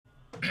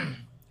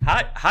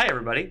Hi,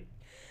 everybody.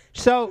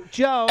 So,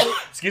 Joe...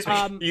 Excuse me.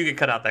 You can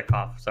cut out that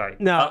cough. Sorry.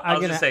 No,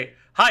 I'll just say,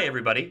 hi,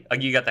 everybody.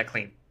 You got that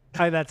clean.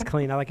 Oh, that's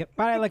clean. I like it.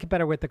 I like it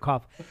better with the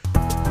cough.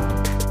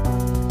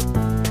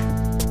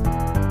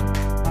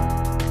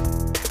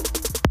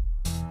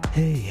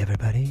 Hey,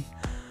 everybody.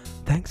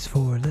 Thanks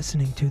for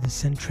listening to the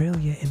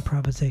Centralia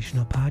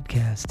Improvisational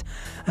Podcast.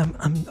 I'm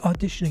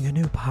auditioning a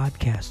new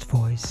podcast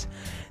voice.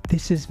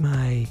 This is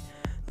my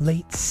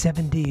late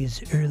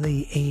 70s,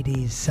 early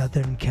 80s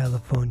Southern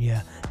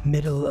California,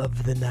 middle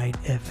of the night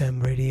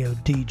FM radio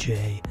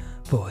DJ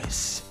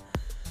voice.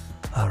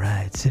 All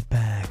right, sit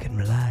back and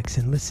relax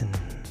and listen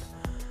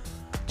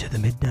to the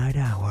midnight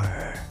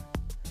hour.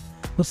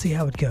 We'll see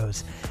how it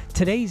goes.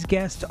 Today's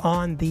guest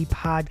on the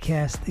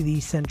podcast,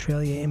 the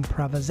Centralia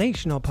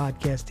Improvisational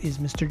Podcast, is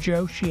Mr.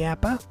 Joe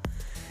Schiappa.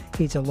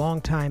 He's a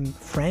longtime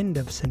friend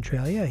of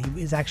Centralia. He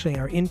is actually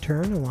our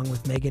intern, along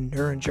with Megan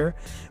Nuringer,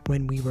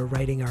 when we were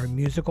writing our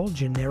musical,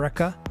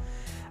 Generica.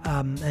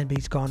 And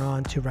he's gone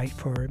on to write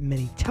for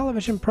many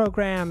television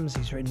programs.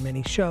 He's written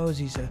many shows.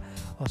 He's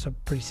also a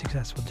pretty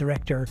successful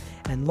director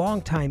and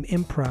longtime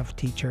improv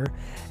teacher.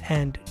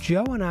 And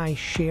Joe and I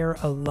share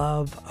a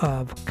love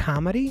of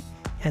comedy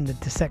and the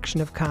dissection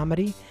of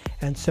comedy.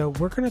 And so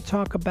we're going to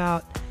talk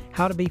about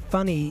how to be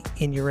funny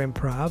in your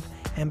improv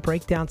and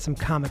break down some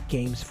comic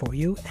games for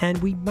you.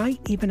 And we might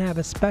even have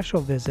a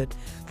special visit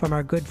from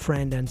our good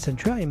friend and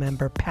Centralia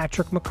member,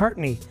 Patrick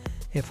McCartney,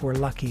 if we're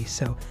lucky.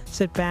 So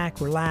sit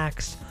back,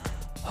 relax,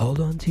 hold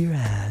on to your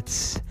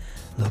hats,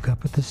 look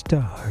up at the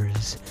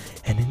stars,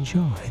 and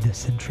enjoy the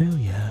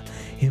Centralia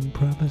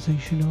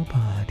Improvisational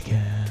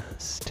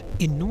Podcast.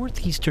 In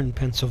northeastern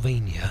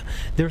Pennsylvania,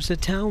 there's a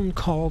town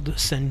called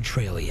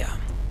Centralia.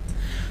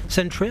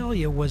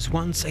 Centralia was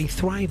once a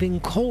thriving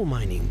coal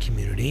mining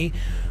community,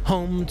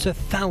 home to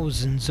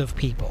thousands of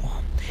people.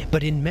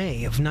 But in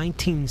May of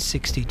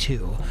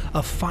 1962,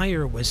 a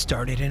fire was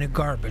started in a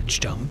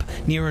garbage dump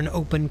near an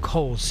open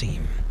coal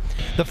seam.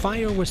 The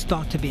fire was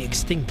thought to be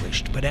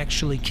extinguished, but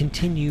actually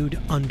continued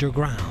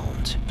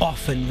underground,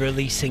 often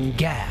releasing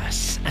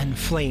gas and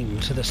flame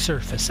to the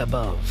surface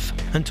above,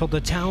 until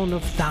the town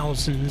of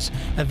thousands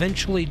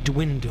eventually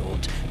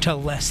dwindled to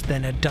less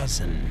than a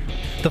dozen.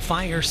 The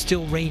fire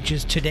still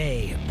rages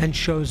today and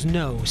shows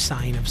no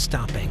sign of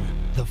stopping.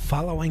 The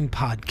following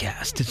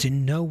podcast is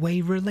in no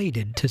way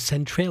related to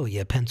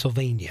Centralia,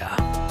 Pennsylvania.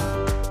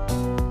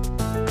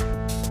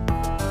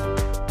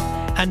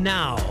 And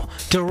now,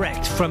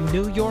 direct from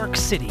New York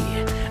City,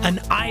 an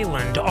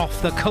island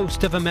off the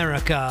coast of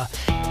America,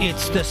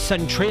 it's the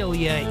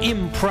Centralia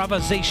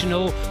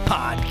Improvisational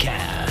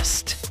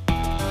Podcast.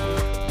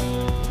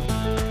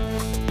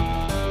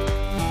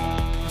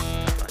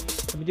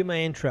 Let me do my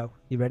intro.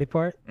 You ready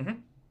for it? Mm-hmm.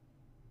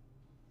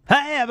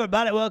 Hi,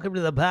 everybody. Welcome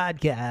to the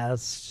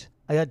podcast.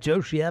 I got Joe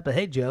Schiappa.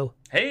 Hey, Joe.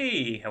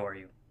 Hey, how are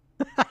you?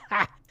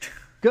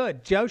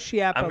 Good. Joe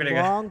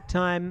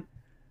Schiappa,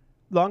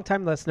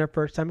 long-time listener,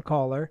 first-time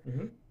caller.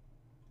 Mm-hmm.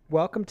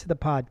 Welcome to the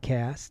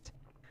podcast.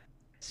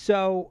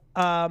 So,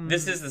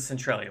 this is the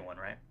Centralia one,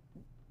 right?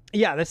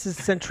 Yeah, this is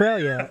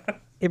Centralia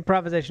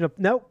Improvisational.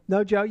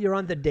 No, Joe, you're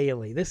on the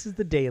daily. This is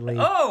the daily.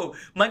 Oh,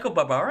 Michael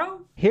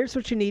Barbaro? Here's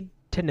what you need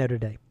to know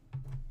today.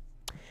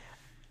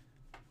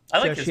 I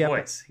like his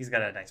voice. He's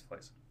got a nice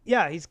voice.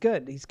 Yeah, he's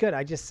good.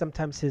 I just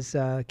sometimes his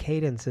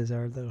cadences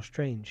are a little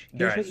strange.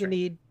 Here's what you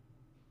need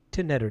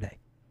to know today.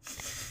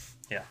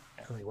 Yeah.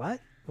 I'm like, what?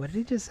 What did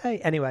he just say?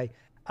 Anyway,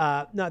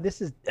 no,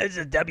 this is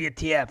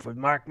WTF with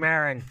Mark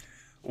Maron.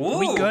 Ooh, are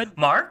we good?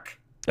 Mark?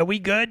 Are we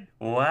good?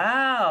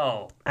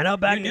 Wow. I know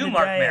back in the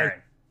Mark day,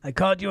 Maron. I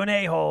called you an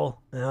a-hole.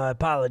 I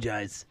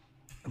apologize.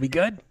 Are we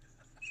good?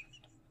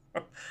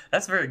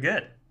 That's very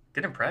good.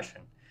 Good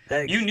impression.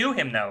 Thanks. You knew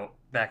him, though,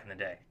 back in the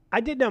day. I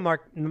did know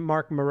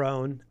Mark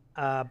Maron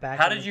back.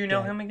 How did you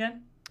know him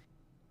again?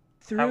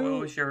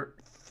 Through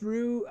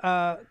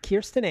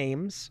Kirsten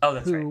Ames. Oh,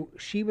 that's who right.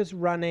 She was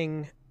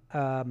running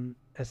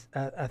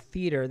a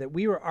theater that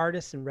we were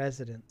artists in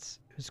residence.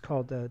 It was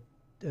called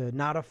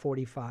Nada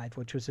 45,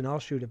 which was an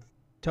offshoot of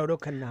Toto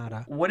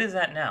Kannada. What is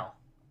that now?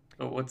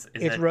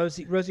 It's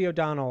Rosie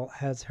O'Donnell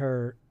has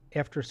her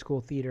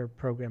after-school theater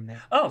program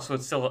there. Oh, so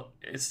it's still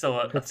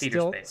a theater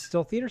space.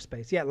 Still theater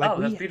space, yeah.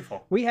 That's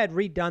beautiful. We had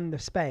redone the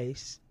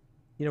space,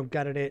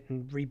 gutted it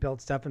and rebuilt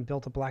stuff and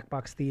built a black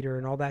box theater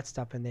and all that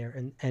stuff in there.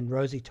 And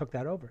Rosie took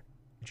that over,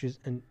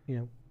 added,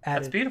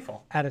 that's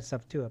beautiful. Added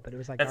stuff to it, but it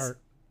was like art.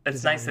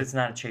 It's nice that it's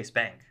not a Chase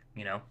Bank,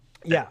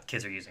 Yeah.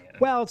 Kids are using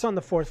it. Well, it's on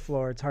the fourth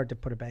floor. It's hard to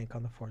put a bank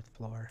on the fourth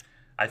floor.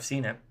 I've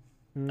seen it.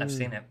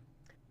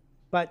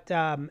 But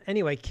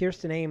anyway,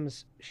 Kirsten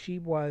Ames, she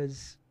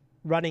was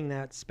running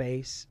that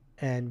space,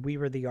 and we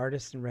were the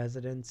artists in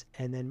residence.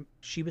 And then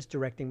she was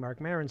directing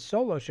Mark Maron's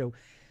solo show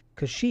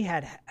because she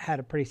had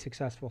a pretty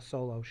successful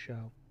solo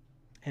show,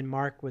 and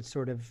Mark was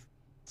sort of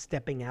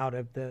stepping out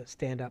of the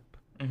stand-up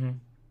and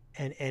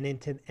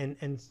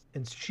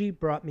she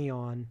brought me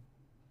on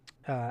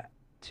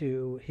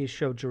to his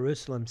show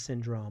Jerusalem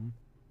Syndrome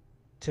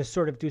to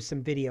sort of do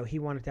some video. He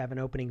wanted to have an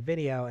opening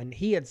video, and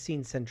he had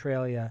seen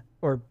Centralia,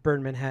 or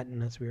Burn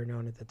Manhattan as we were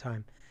known at the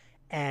time,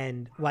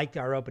 and liked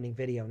our opening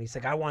video. And he's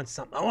like, I want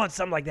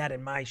something like that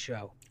in my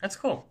show. That's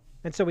cool.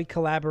 And so we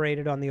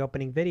collaborated on the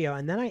opening video.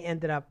 And then I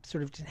ended up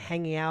sort of just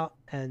hanging out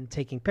and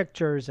taking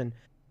pictures. And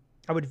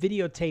I would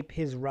videotape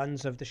his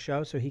runs of the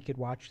show so he could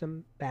watch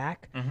them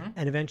back. Mm-hmm.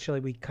 And eventually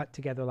we cut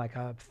together like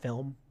a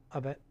film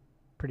of it.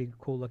 Pretty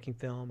cool looking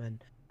film.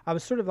 And I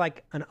was sort of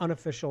like an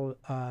unofficial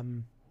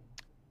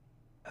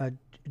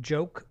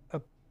joke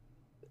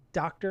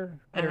doctor.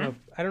 I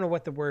don't know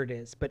what the word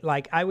is, but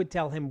like I would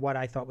tell him what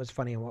I thought was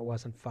funny and what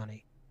wasn't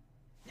funny,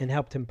 and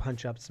helped him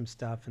punch up some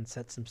stuff and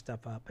set some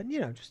stuff up, and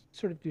just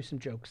sort of do some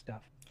joke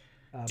stuff.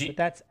 But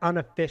that's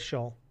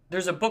unofficial.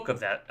 There's a book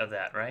of that,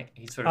 right?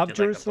 He sort of did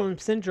Jerusalem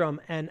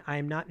Syndrome, and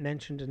I'm not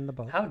mentioned in the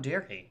book. How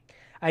dare he?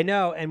 I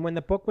know. And when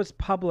the book was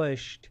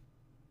published,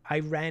 I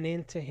ran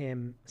into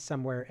him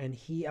somewhere, and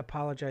he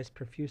apologized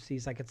profusely.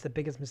 He's like, "It's the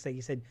biggest mistake."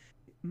 He said,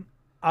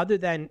 other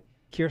than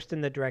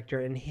Kirsten, the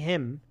director, and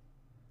him,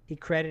 he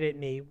credited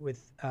me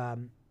with,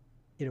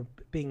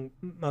 being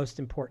most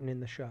important in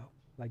the show,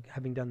 like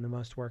having done the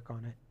most work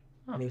on it.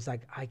 Huh. And he was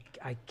like,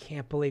 I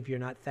can't believe you're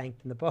not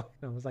thanked in the book.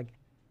 And I was like,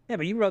 yeah,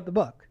 but you wrote the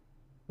book.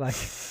 Like,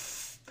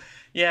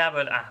 yeah,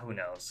 but who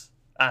knows?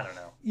 I don't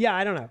know. Yeah,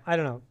 I don't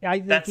know. I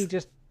think he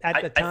just,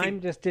 at the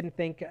time, just didn't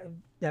think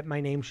that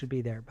my name should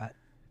be there. But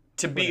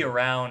to be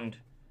around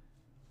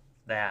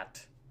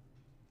that,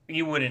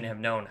 you wouldn't have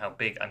known how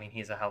big, I mean,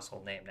 he's a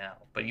household name now,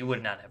 but you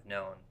would not have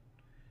known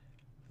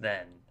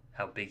then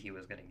how big he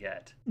was going to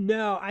get.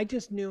 No, I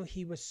just knew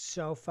he was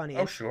so funny.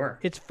 Oh, sure.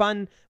 It's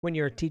fun when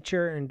you're a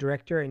teacher and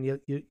director and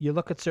you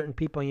look at certain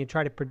people and you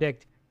try to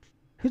predict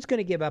who's going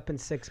to give up in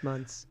 6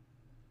 months,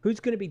 who's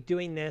going to be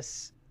doing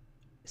this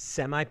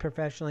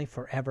semi-professionally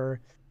forever,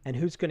 and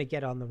who's going to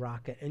get on the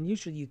rocket. And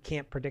usually you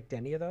can't predict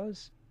any of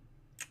those.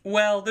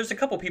 Well, there's a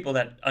couple people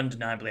that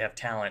undeniably have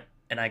talent,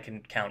 and I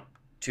can count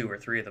 2 or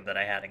 3 of them that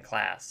I had in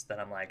class that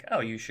I'm like,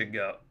 oh, you should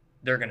go.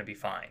 They're going to be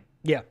fine.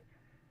 Yeah.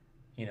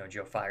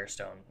 Joe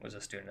Firestone was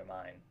a student of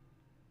mine.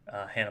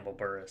 Hannibal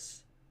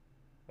Buress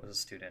was a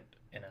student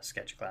in a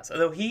sketch class.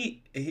 Although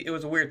it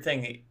was a weird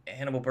thing.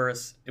 Hannibal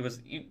Buress, it was,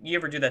 you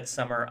ever do that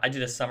summer? I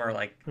did a summer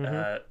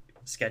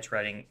sketch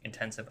writing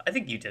intensive. I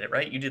think you did it,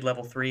 right? You did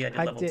level 3. I did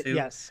level 2.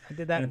 Yes, I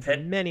did that for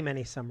many,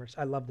 many summers.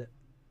 I loved it.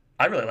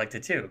 I really liked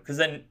it too, because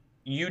then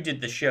you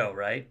did the show,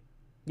 right?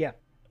 Yeah.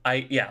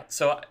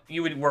 So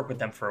you would work with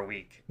them for a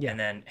week. Yeah. And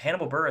then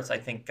Hannibal Buress, I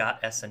think,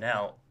 got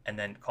SNL and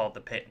then called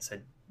the pit and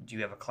said, do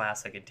you have a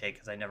class I could take?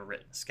 Because I'd never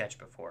written a sketch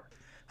before.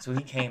 So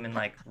he came and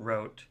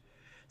wrote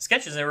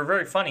sketches. They were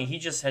very funny. He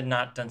just had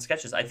not done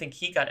sketches. I think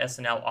he got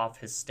SNL off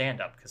his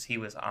stand-up because he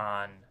was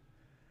on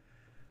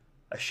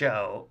a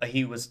show.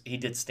 He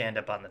did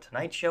stand-up on The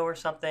Tonight Show or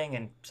something,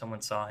 and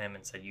someone saw him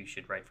and said, you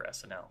should write for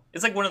SNL.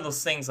 It's like one of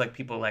those things, like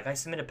people are like, I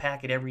submit a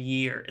packet every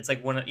year. It's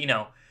like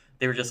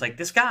they were just like,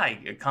 this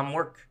guy, come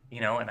work,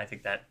 and I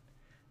think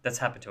that's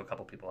happened to a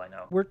couple people I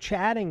know. We're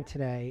chatting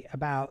today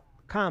about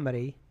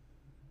comedy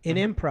in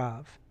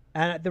improv.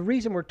 And the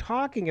reason we're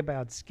talking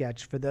about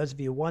sketch, for those of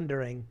you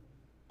wondering,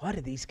 what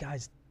are these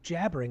guys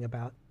jabbering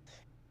about,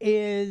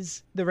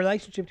 is the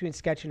relationship between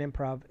sketch and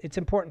improv. It's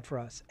important for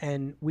us.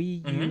 And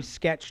we use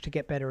sketch to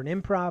get better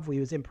in improv. We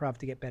use improv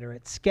to get better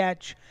at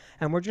sketch.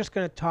 And we're just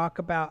going to talk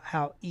about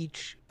how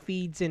each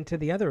feeds into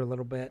the other a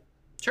little bit.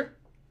 Sure.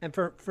 And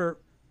for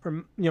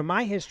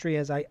my history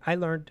is I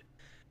learned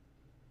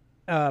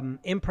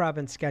improv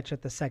and sketch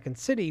at the Second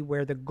City,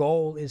 where the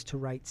goal is to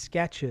write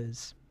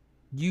sketches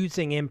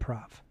using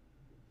improv.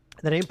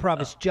 That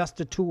improv is just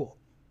a tool.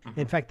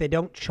 In fact, they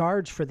don't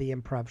charge for the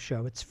improv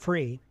show. It's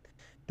free.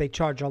 They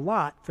charge a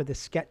lot for the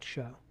sketch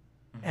show.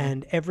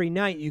 And every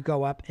night you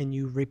go up and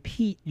you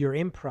repeat your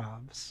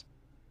improvs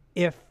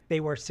if they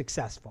were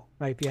successful.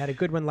 Right? If you had a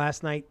good one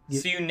last night.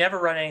 So you never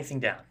run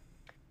anything down?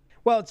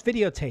 Well, it's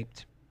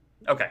videotaped.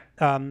 Okay.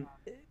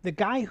 The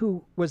guy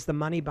who was the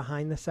money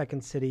behind the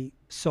Second City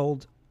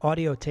sold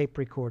audio tape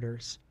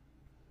recorders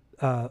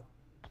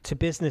to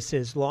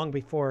businesses long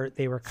before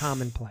they were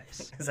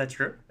commonplace. Is that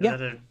true?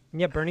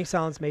 Yeah, Bernie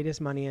Sahlins made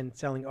his money in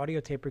selling audio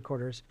tape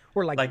recorders,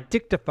 or like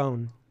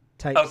dictaphone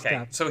type stuff.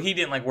 Okay, so he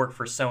didn't work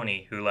for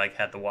Sony, who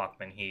had the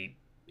Walkman. He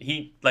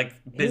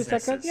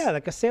businesses. He was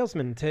like a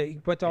salesman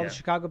to what all the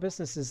Chicago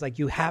businesses,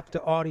 you have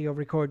to audio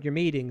record your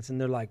meetings,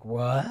 and they're like,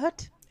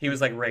 what? He was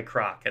like Ray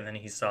Kroc, and then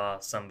he saw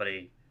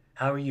somebody,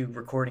 how are you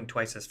recording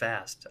twice as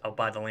fast? I'll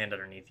buy the land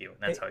underneath you. And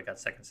that's how he got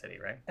Second City,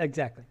 right?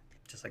 Exactly.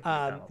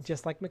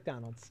 Just like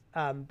McDonald's.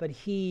 But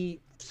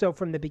so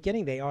from the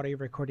beginning, they audio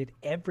recorded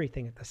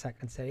everything at the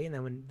Second City. And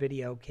then when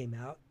video came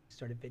out,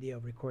 started video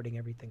recording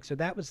everything. So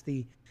that was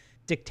the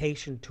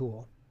dictation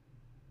tool,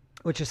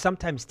 which is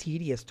sometimes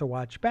tedious to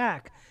watch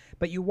back.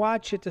 But you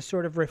watch it to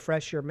sort of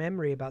refresh your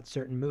memory about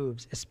certain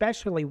moves,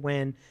 especially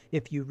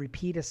if you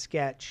repeat a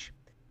sketch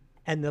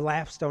and the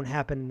laughs don't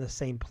happen in the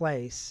same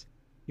place,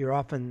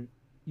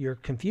 you're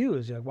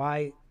confused. You're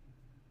like,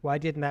 why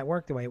didn't that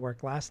work the way it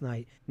worked last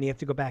night? And you have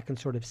to go back and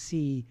sort of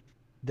see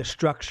the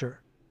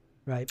structure,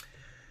 right?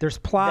 There's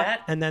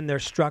plot and then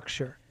there's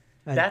structure.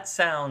 That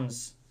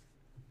sounds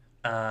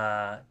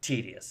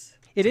tedious.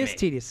 It to is me.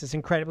 tedious. It's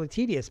incredibly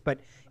tedious. But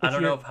I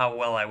don't know how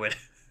well I would.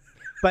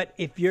 But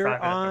if you're thrive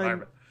in that on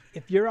environment.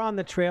 if you're on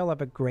the trail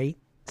of a great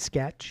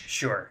sketch,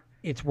 Sure.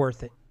 it's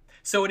worth it.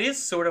 So it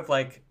is sort of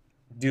like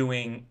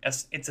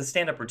it's a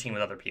stand-up routine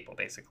with other people,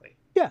 basically.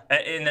 Yeah.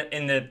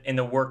 In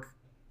the work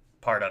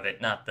part of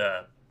it, not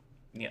the.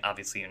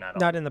 Obviously, you're not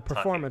Not in the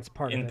performance talking,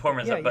 part in of it.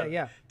 performance, Yeah, but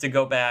yeah. to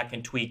go back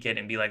and tweak it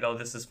and be like, oh,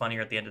 this is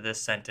funnier at the end of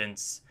this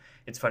sentence.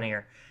 It's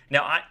funnier.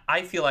 Now,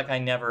 I feel like I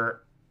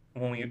never,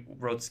 when we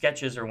wrote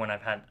sketches or when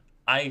I've had,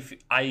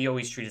 I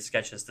always treated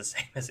sketches the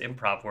same as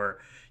improv, where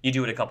you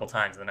do it a couple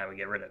times and then I would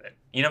get rid of it.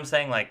 You know what I'm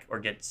saying? Like,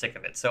 or get sick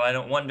of it. So I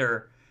don't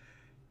wonder,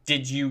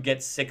 did you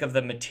get sick of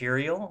the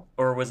material,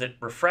 or was it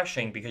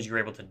refreshing because you were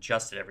able to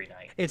adjust it every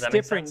night? It's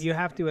different. You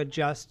have to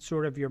adjust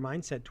sort of your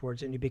mindset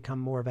towards it, and you become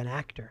more of an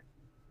actor.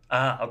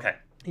 Ah, okay.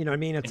 You know what I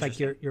mean? It's like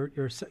you're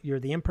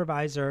the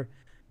improviser,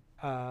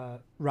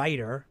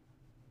 writer,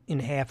 in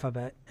half of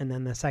it, and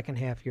then the second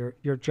half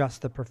you're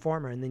just the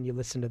performer, and then you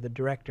listen to the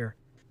director,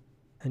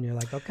 and you're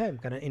like, okay, I'm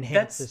going to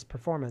enhance this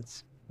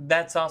performance.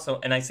 That's also,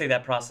 and I say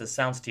that process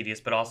sounds tedious,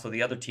 but also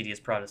the other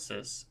tedious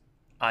processes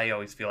I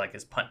always feel like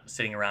is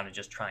sitting around and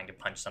just trying to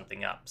punch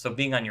something up. So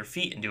being on your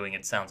feet and doing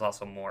it sounds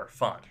also more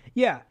fun.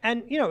 Yeah,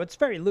 and it's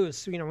very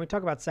loose. When we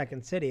talk about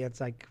Second City,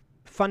 it's like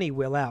funny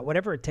will out,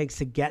 whatever it takes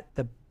to get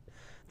the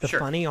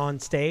funny on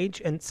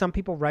stage. And some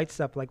people write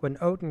stuff like when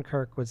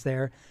Odenkirk was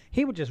there,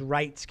 he would just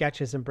write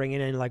sketches and bring it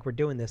in like we're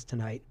doing this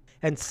tonight.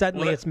 And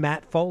suddenly it's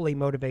Matt Foley,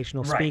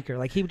 motivational speaker.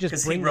 Like he would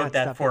just bring he wrote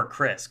that stuff for in.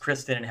 Chris.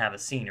 Chris didn't have a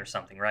scene or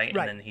something, right?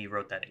 Right. And then he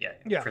wrote that.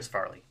 Yeah. Chris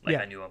Farley.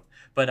 I knew him.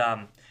 But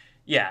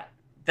yeah,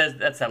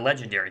 that's that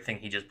legendary thing.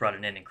 He just brought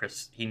it in, and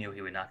Chris, he knew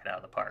he would knock it out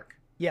of the park.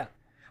 Yeah.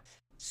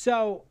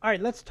 So, all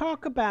right, let's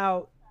talk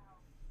about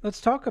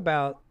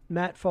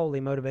Matt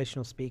Foley,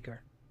 motivational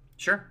speaker.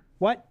 Sure.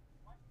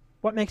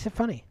 What makes it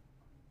funny?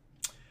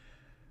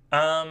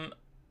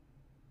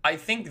 I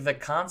think the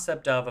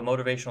concept of a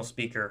motivational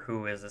speaker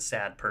who is a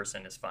sad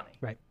person is funny.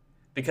 Right.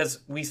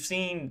 Because we've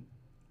seen,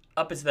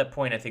 up until that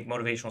point, I think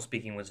motivational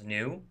speaking was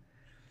new.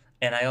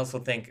 And I also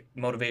think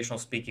motivational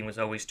speaking was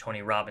always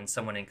Tony Robbins,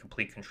 someone in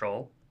complete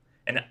control.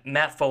 And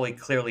Matt Foley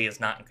clearly is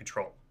not in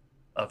control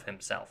of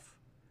himself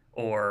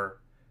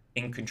or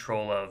in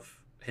control of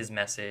his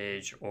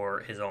message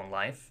or his own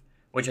life,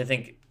 which I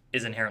think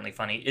is inherently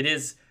funny. It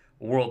is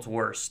world's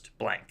worst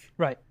blank.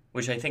 Right.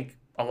 Which I think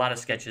a lot of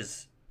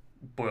sketches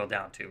boil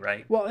down to,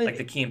 right? Well, like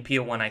the Key and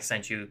Peele one I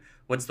sent you,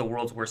 what's the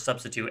world's worst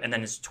substitute? And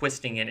then it's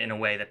twisting it in a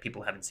way that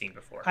people haven't seen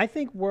before. I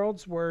think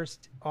world's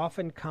worst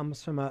often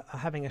comes from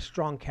having a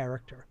strong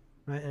character,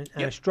 right?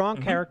 And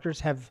strong characters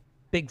have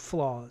big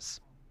flaws.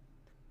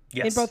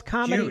 Yes. In both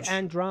comedy Huge.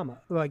 and drama.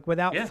 Like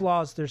without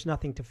flaws, there's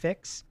nothing to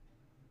fix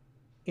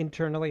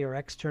internally or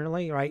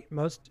externally, right?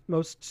 Most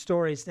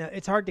stories, now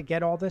it's hard to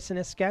get all this in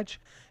a sketch,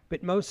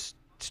 but most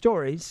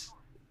stories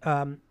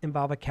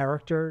involve a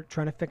character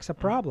trying to fix a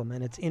problem,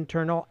 and it's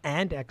internal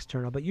and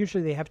external, but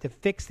usually they have to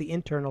fix the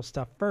internal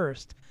stuff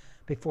first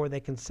before they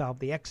can solve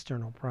the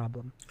external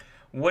problem.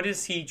 What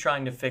is he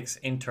trying to fix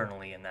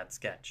internally in that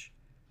sketch?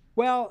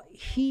 Well,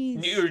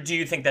 Or do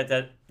you think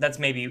that's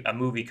maybe a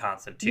movie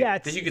concept too? Yeah,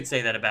 because you could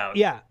say that about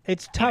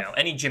it's tough.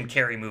 Any Jim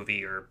Carrey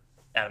movie or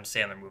Adam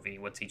Sandler movie.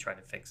 What's he trying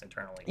to fix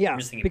internally? Yeah,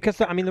 because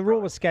the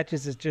rule with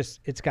sketches is just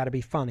it's got to be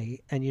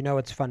funny, and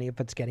it's funny if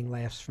it's getting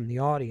laughs from the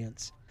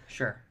audience.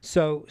 Sure.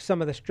 So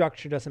some of the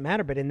structure doesn't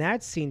matter, but in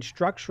that scene,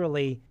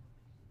 structurally,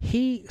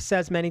 he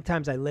says many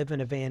times, "I live in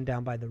a van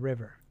down by the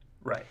river."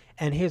 Right.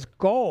 And his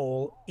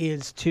goal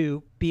is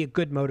to be a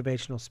good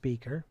motivational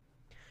speaker.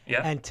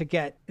 Yeah.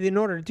 And in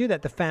order to do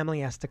that, the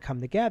family has to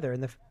come together,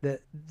 and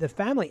the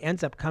family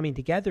ends up coming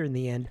together in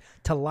the end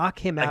to lock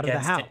him out of the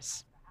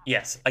house.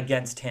 Yes,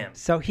 against him.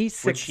 So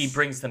which he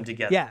brings them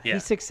together. Yeah,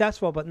 he's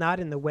successful, but not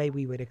in the way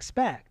we would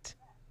expect.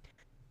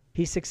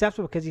 He's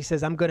successful because he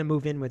says, "I'm going to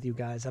move in with you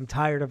guys. I'm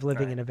tired of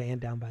living in a van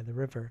down by the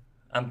river.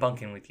 I'm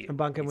bunking with you." I'm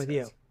bunking with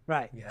you.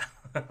 Right. Yeah.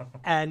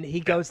 And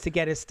he goes to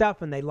get his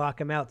stuff, and they lock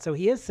him out. So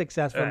he is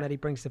successful in that he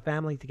brings the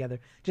family together,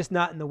 just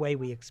not in the way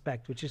we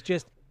expect, which is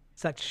just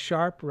such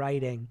sharp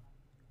writing.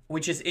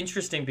 Which is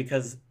interesting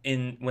because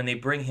when they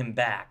bring him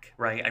back,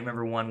 right? I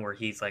remember one where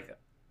he's like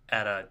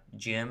at a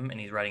gym and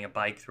he's riding a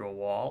bike through a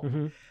wall.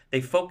 Mm-hmm.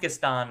 They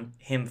focused on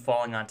him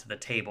falling onto the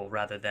table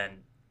rather than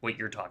what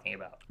you're talking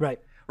about. Right.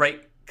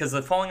 Right? Because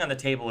the falling on the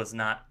table is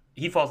not...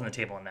 He falls on the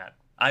table in that.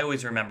 I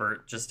always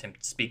remember just him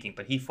speaking,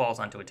 but he falls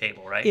onto a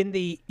table, right? In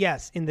the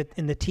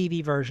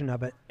TV version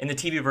of it. In the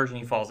TV version,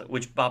 he falls,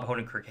 which Bob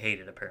Odenkirk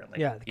hated apparently.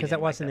 Yeah, because that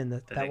wasn't in the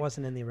original. It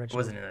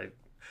wasn't in the.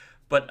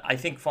 But I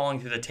think falling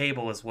through the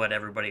table is what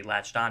everybody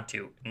latched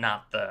onto,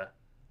 not the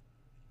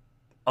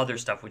other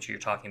stuff which you're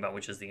talking about,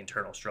 which is the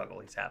internal struggle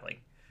he's having,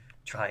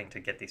 trying to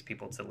get these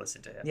people to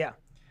listen to him. Yeah.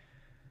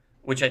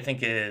 Which I think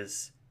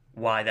is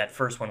why that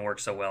first one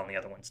works so well and the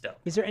other ones don't.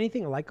 Is there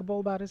anything likable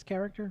about his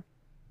character?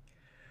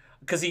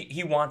 Because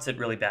he wants it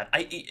really bad.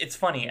 It's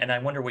funny, and I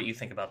wonder what you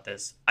think about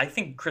this. I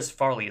think Chris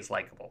Farley is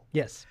likable.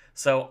 Yes.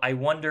 So I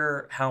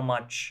wonder how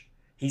much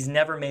he's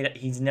never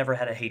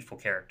had a hateful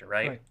character,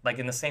 right? Like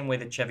in the same way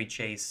that Chevy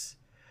Chase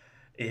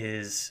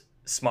is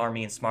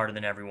smarmy and smarter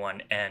than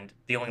everyone, and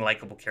the only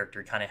likable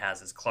character he kind of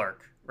has is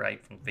Clark,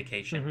 right, from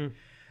Vacation.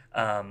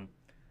 Um,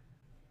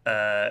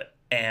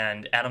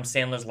 and Adam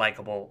Sandler's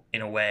likable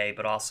in a way,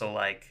 but also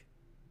like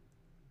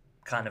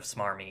kind of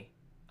smarmy.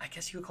 I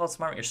guess you would call it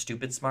smarmy or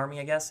stupid smarmy,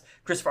 I guess.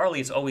 Chris Farley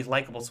is always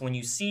likable, so when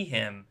you see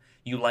him,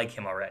 you like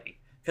him already.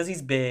 Because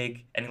he's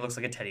big and he looks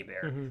like a teddy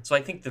bear. So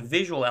I think the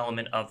visual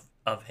element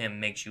of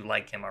him makes you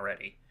like him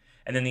already.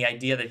 And then the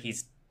idea that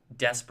he's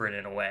desperate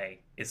in a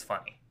way is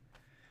funny.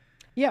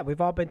 Yeah,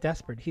 we've all been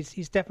desperate.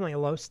 He's definitely a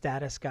low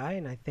status guy,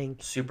 and I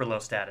think super low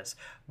status.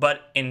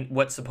 But in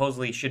what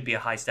supposedly should be a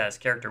high status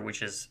character,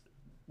 which is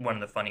one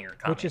of the funnier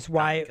comedy, which is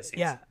why,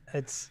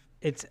 conceits.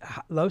 it's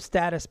a low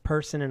status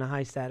person in a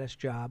high status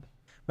job,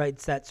 right?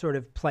 It's that sort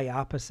of play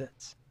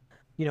opposites.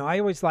 You know, I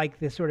always like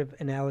this sort of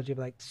analogy of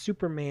like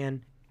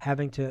Superman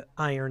having to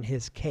iron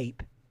his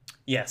cape.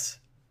 Yes.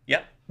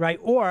 Yep. Right,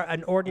 or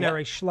an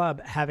ordinary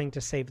schlub having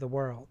to save the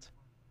world.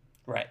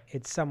 Right.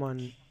 It's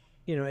someone,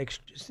 you know,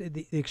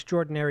 the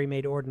extraordinary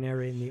made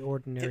ordinary, and the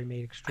ordinary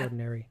made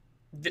extraordinary.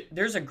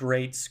 There's a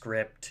great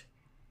script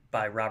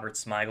by Robert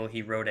Smigel.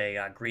 He wrote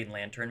a Green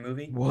Lantern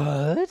movie.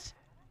 What?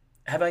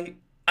 Have I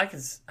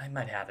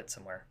might have it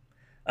somewhere.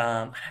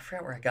 I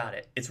forgot where I got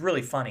it. It's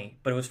really funny,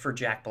 but it was for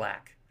Jack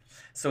Black.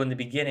 So in the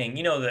beginning,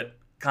 you know the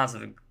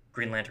concept of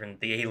Green Lantern,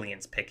 the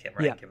aliens pick him,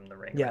 right? Yeah. Give him the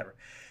ring, Yeah. whatever.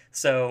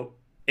 So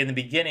in the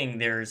beginning,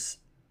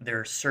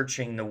 they're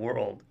searching the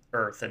world,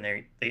 Earth,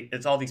 and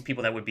it's all these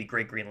people that would be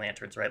great Green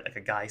Lanterns, right? Like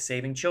a guy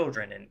saving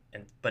children,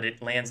 but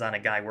it lands on a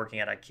guy working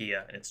at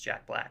IKEA, and it's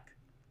Jack Black.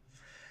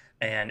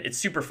 And it's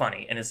super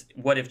funny. And it's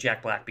what if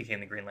Jack Black became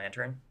the Green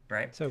Lantern,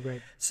 right? So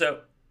great.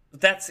 So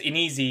that's an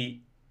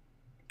easy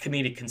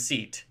comedic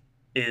conceit,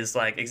 is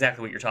like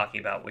exactly what you're talking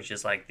about, which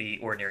is like the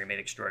ordinary made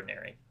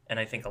extraordinary. And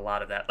I think a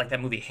lot of that, like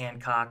that movie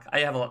Hancock, I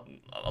have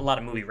a lot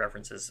of movie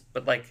references,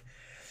 but like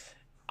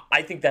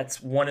I think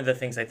that's one of the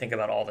things I think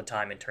about all the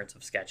time in terms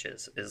of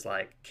sketches is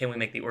like, can we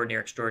make the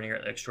ordinary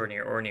extraordinary,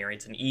 extraordinary ordinary?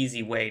 It's an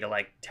easy way to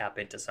like tap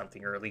into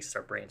something or at least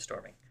start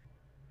brainstorming.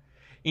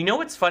 You know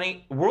what's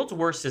funny? World's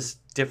Worst is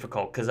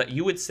difficult because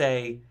you would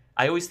say,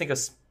 I always think of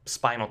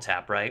Spinal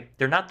Tap, right?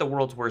 They're not the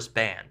world's worst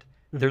band.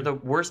 They're the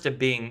worst at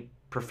being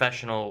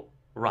professional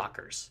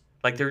rockers.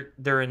 Like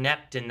they're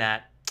inept in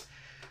that.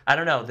 I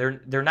don't know.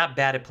 They're not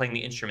bad at playing the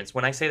instruments.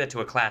 When I say that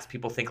to a class,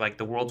 people think like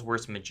the world's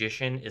worst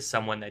magician is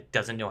someone that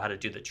doesn't know how to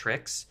do the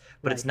tricks.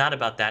 But It's not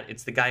about that.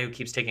 It's the guy who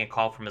keeps taking a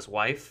call from his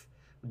wife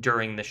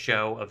during the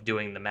show of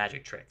doing the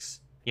magic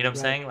tricks. You know what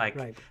I'm saying?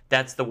 Like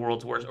that's the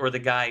world's worst. Or the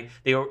guy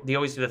they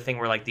always do the thing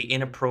where like the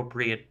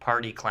inappropriate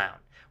party clown.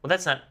 Well,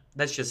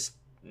 that's just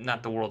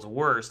not the world's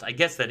worst. I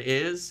guess that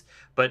is,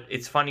 but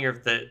it's funnier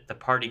if the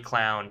party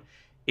clown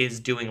is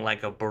doing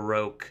like a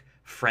Baroque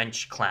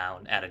French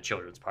clown at a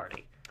children's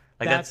party.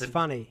 Like that's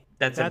funny.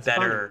 That's a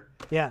better.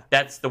 Funny. Yeah.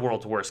 That's the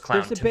world's worst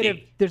clown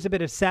There's a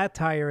bit of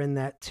satire in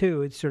that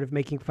too. It's sort of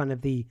making fun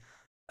of the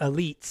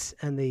elites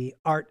and the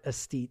art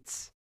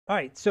aesthetes. All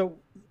right, so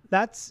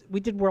we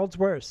did World's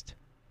Worst.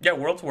 Yeah,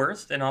 World's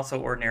Worst and also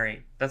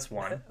Ordinary. That's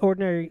one.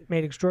 Ordinary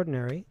Made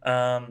Extraordinary.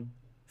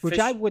 Which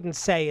I wouldn't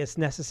say is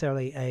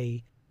necessarily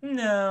a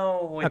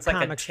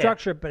comic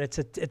structure, but it's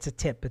a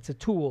tip. It's a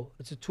tool.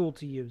 It's a tool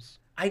to use.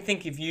 I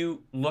think if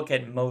you look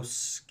at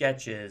most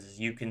sketches,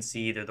 you can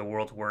see either the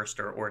world's worst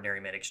or ordinary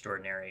made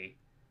extraordinary,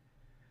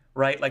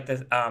 right? Like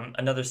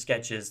another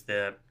sketch is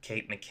the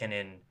Kate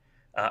McKinnon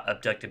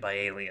abducted by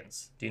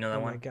aliens. Do you know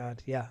that one? Oh my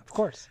God, yeah, of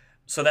course.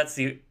 So that's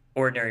the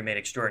ordinary made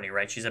extraordinary,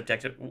 right? She's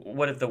abducted.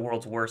 What if the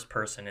world's worst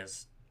person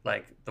is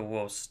like the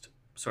most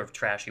sort of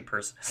trashy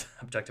person is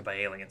abducted by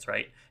aliens,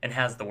 right? And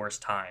has the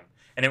worst time.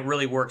 And it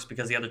really works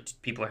because the other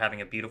people are had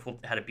a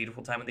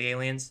beautiful time with the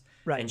aliens,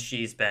 right? And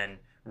she's been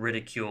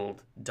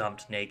ridiculed,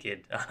 dumped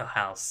naked on a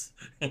house.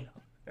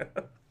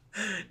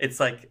 It's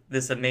like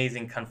this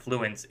amazing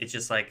confluence. It's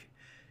just like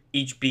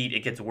each beat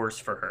it gets worse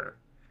for her.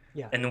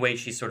 Yeah. And the way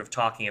she's sort of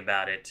talking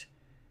about it,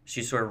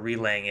 she's sort of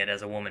relaying it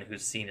as a woman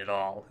who's seen it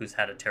all, who's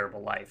had a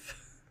terrible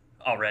life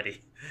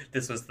already.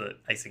 This was the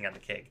icing on the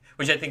cake,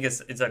 which I think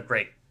is a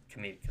great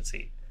comedic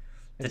conceit.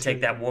 To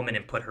take that woman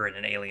and put her in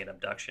an alien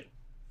abduction.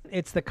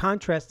 It's the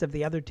contrast of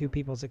the other two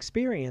people's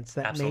experience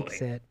that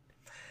makes it.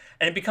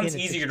 And it becomes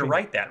easier to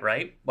write that,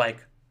 right?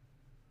 Like,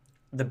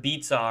 the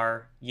beats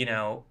are,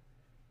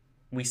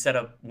 we set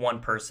up one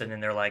person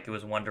and they're like, it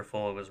was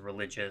wonderful, it was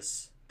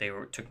religious,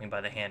 took me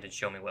by the hand and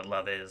showed me what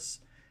love is.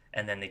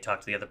 And then they talk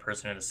to the other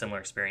person in a similar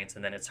experience,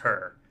 and then it's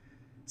her.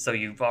 So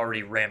you've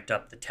already ramped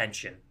up the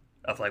tension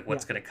of, like,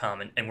 what's going to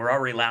come. And we're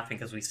already laughing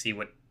because we see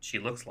what she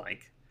looks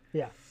like.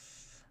 Yeah.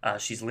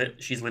 She's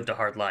lived a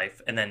hard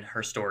life, and then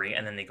her story,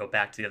 and then they go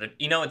back to the other.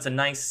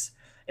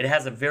 It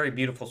has a very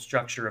beautiful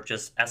structure of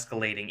just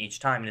escalating each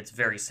time, and it's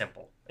very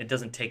simple. It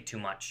doesn't take too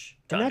much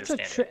to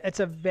understand it. It's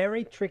a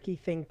very tricky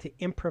thing to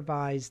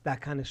improvise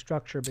that kind of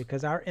structure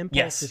because our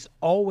impulse is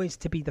always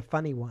to be the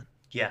funny one.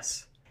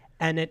 Yes.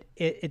 And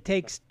it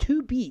takes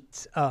two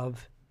beats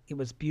of it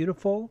was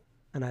beautiful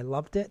and I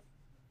loved it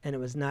and it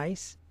was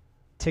nice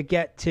to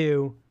get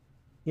to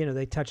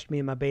they touched me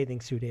in my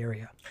bathing suit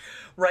area.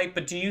 Right,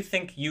 but do you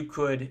think you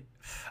could,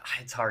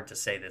 it's hard to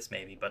say this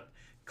maybe, but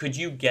could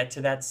you get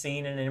to that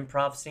scene in an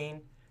improv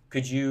scene?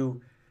 Could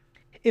you?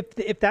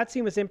 If that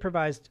scene was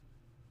improvised,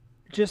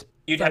 just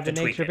You'd by have the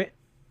to tweak nature of it.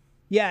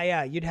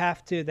 yeah, you'd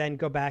have to then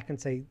go back and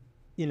say,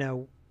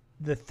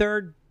 the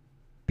third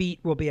beat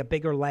will be a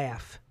bigger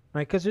laugh,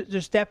 right? Because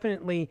there's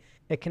definitely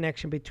a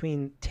connection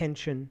between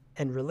tension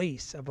and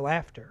release of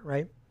laughter,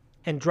 right?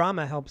 And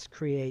drama helps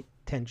create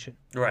tension,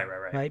 Right.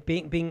 right?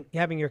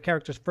 Having your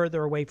characters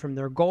further away from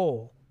their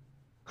goal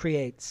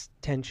creates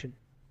tension.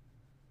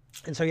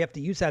 And so you have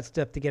to use that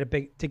stuff to get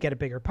a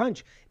bigger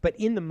punch. But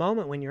in the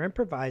moment when you're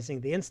improvising,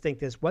 the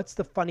instinct is, what's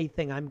the funny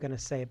thing I'm going to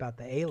say about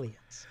the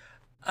aliens?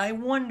 I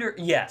wonder,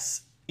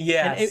 yes.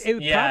 And it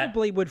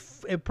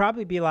would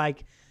probably be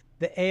like,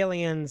 the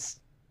aliens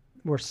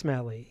were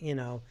smelly,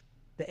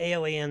 the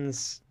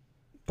aliens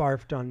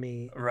barfed on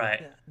me.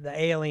 Right. The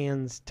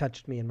aliens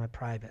touched me in my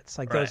privates.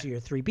 Like, those are your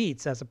three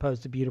beats, as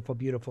opposed to beautiful,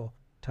 beautiful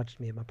touched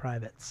me in my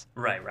privates.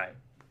 Right.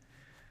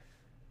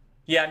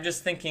 Yeah, I'm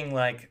just thinking,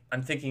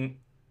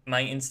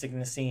 my instinct in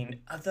the scene,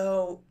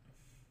 although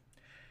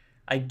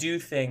I do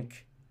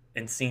think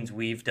in scenes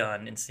we've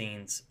done,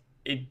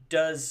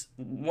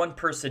 one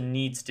person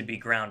needs to be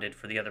grounded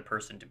for the other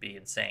person to be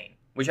insane,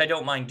 which I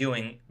don't mind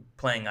doing,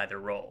 playing either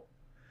role,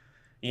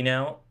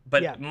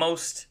 But Yeah.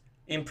 most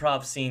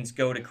improv scenes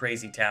go to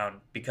crazy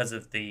town because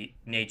of the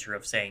nature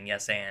of saying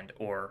yes and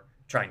or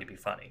trying to be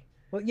funny.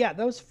 Well, yeah,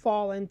 those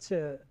fall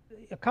into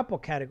a couple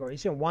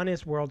categories. One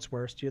is world's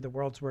worst. You're the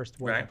world's worst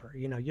whatever.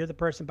 Right. You're the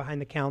person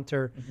behind the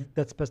counter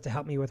that's supposed to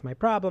help me with my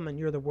problem, and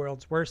you're the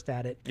world's worst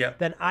at it. Yep.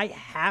 Then I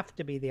have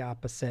to be the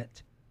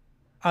opposite.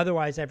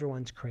 Otherwise,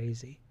 everyone's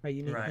crazy, right?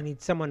 You need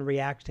someone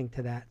reacting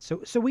to that.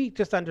 So we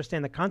just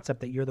understand the concept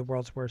that you're the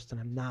world's worst and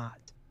I'm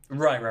not.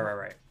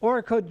 Right. Or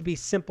it could be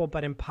simple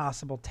but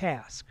impossible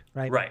task,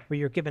 right? Right. Where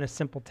you're given a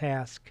simple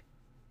task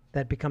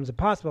that becomes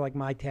impossible. Like,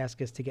 my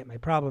task is to get my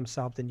problem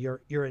solved, and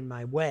you're in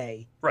my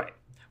way. Right.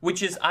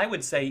 Which is, I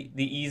would say,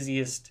 the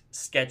easiest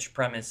sketch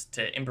premise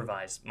to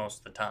improvise most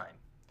of the time.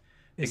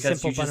 It's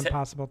simple but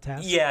impossible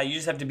task. Yeah, you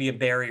just have to be a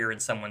barrier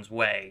in someone's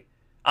way.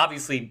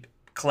 Obviously,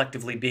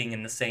 collectively being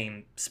in the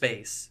same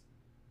space,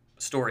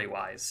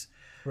 story-wise.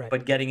 Right.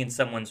 But getting in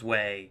someone's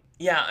way.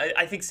 Yeah,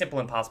 I think simple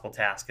impossible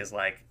task is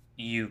like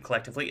you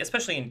collectively,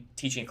 especially in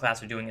teaching a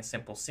class or doing a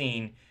simple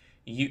scene,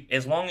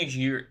 as long as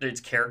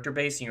it's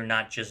character-based and you're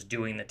not just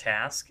doing the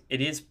task,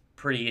 it is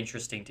pretty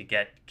interesting to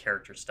get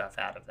character stuff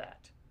out of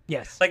that.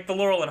 Yes. Like the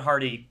Laurel and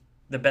Hardy,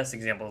 the best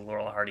example is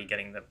Laurel and Hardy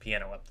getting the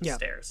piano up the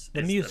stairs.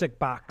 The music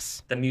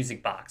box. The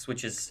music box,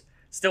 which is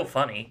still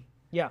funny.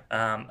 Yeah.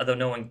 Although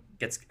no one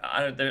gets...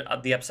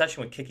 the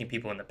obsession with kicking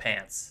people in the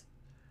pants.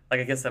 Like,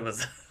 I guess that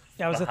was...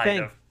 That was a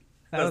thing.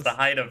 That was the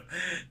height of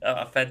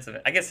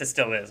offensive. I guess it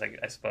still is,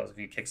 I suppose, if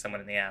you kick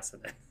someone in the ass,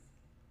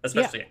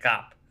 especially a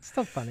cop. It's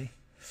still funny.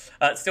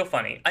 It's still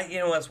funny.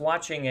 I was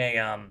watching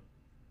there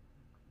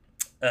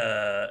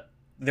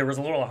was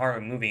a Laurel and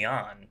Hardy movie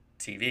on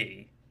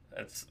TV.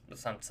 It's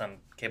on some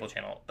cable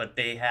channel, but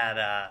they had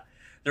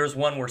there was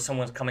one where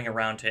someone's coming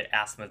around to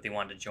ask them if they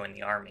wanted to join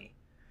the army,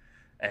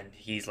 and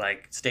he's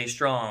like, "Stay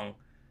strong,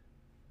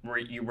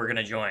 we're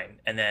gonna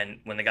join." And then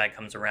when the guy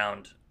comes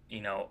around,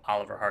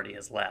 Oliver Hardy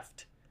has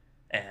left,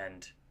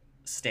 and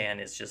Stan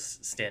is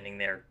just standing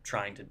there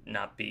trying to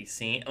not be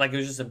seen. Like, it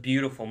was just a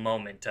beautiful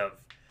moment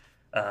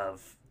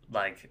of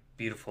like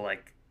beautiful,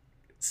 like,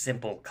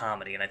 simple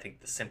comedy. And I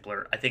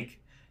think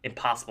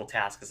impossible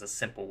task is a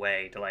simple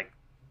way to, like,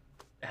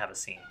 have a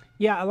scene.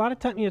 Yeah, a lot of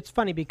times, it's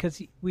funny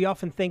because we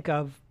often think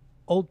of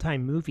old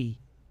time movie,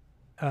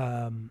 for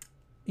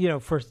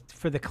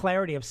the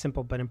clarity of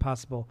simple but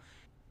impossible.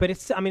 But it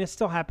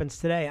still happens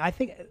today. I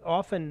think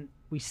often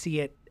we see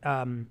it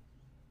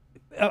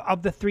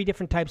of the three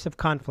different types of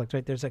conflict,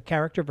 right? There's a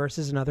character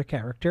versus another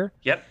character.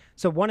 Yep.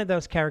 So one of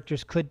those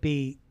characters could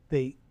be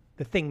the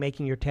thing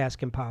making your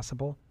task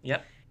impossible.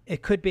 Yep.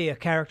 It could be a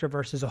character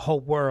versus a whole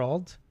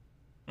world.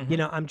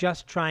 Mm-hmm. I'm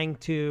just trying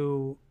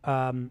to,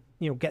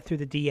 get through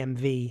the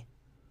DMV.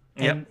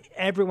 And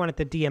everyone at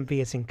the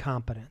DMV is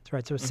incompetent,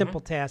 right? So a simple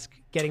task,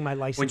 getting my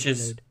license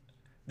renewed.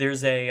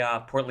 There's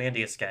a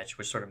Portlandia sketch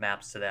which sort of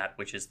maps to that,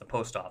 which is the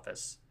post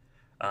office,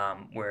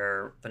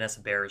 where Vanessa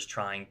Bayer is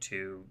trying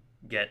to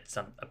get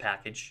a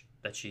package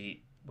that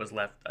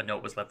a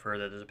note was left for her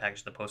that there's a package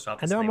at the post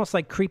office. And they're almost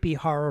like creepy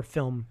horror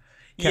film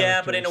characters.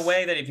 Yeah, but in a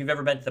way that if you've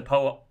ever been to the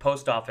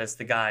post office,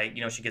 the guy,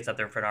 she gets up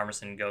there in front of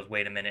Armisen and goes,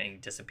 "Wait a minute," and he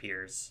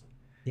disappears.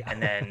 Yeah.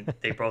 And then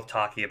they both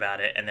talking about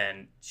it, and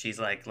then she's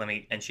like,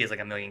 and she has like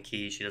a million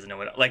keys. She doesn't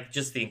know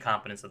just the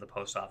incompetence of the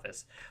post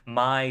office.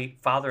 I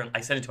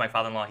sent it to my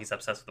father-in-law. He's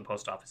obsessed with the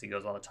post office. He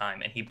goes all the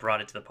time, and he brought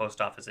it to the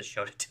post office and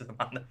showed it to them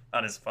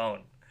on his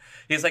phone.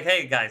 He's like,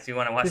 "Hey guys, you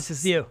want to watch this?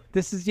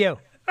 This is you."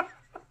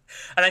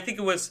 And I think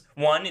it was,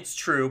 one, it's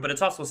true, but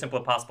it's also a simple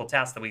impossible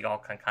task that we all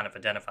can kind of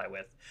identify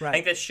with. Right. I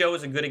think that show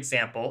is a good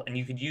example, and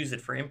you could use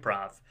it for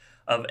improv,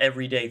 of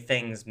everyday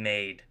things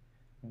made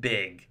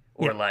big,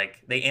 or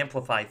like they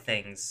amplify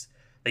things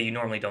that you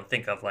normally don't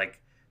think of, like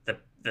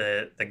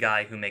the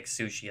guy who makes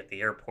sushi at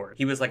the airport.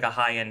 He was like a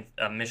high-end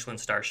Michelin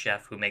star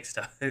chef who makes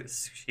stuff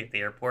sushi at the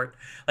airport.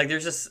 Like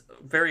there's just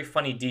very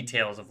funny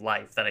details of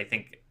life that I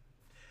think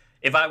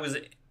if I was,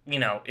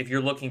 if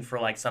you're looking for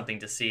like something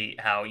to see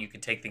how you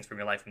could take things from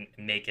your life and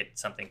make it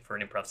something for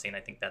an improv scene, I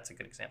think that's a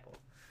good example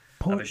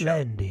of a show.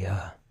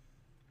 Portlandia.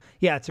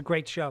 Yeah, it's a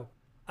great show.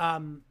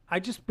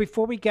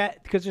 Before we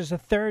get, because there's a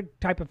third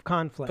type of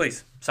conflict.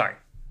 Please, sorry.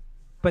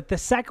 But the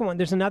second one,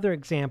 there's another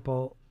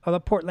example, although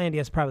Portlandia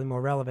is probably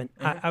more relevant.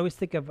 I always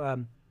think of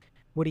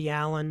Woody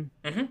Allen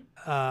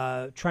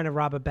trying to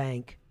rob a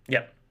bank.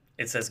 Yep.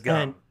 It says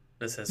gum.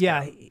 This says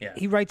yeah, gum. Yeah.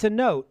 He writes a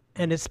note,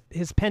 and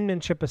his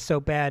penmanship is so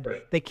bad,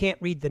 they can't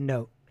read the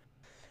note.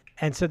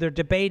 And so they're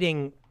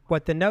debating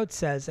what the note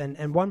says,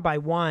 and one by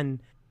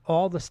one,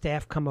 all the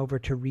staff come over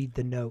to read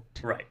the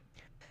note. Right.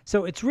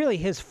 So it's really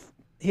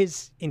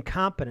his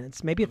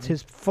incompetence. Maybe it's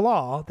his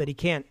flaw that he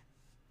can't,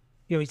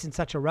 he's in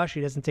such a rush,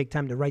 he doesn't take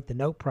time to write the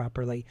note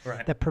properly,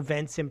 that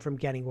prevents him from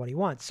getting what he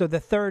wants. So the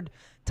third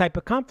type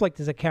of conflict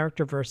is a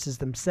character versus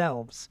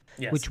themselves,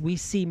 which we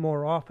see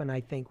more often,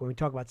 I think, when we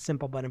talk about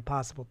simple but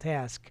impossible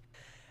task.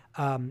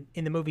 In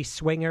the movie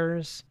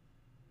Swingers.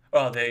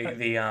 Oh,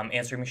 the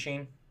answering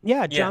machine?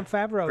 Yeah, Jon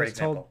Favreau is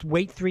example. told,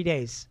 wait 3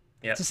 days.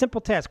 Yep. It's a simple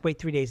task, wait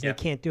 3 days, and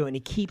he can't do it. And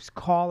he keeps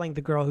calling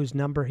the girl whose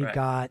number he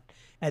got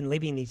and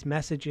leaving these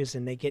messages,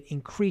 and they get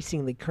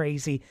increasingly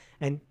crazy.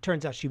 And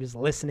turns out she was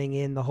listening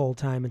in the whole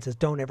time and says,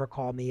 don't ever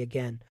call me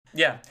again.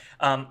 Yeah.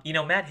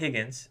 Matt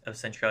Higgins of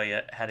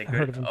Centralia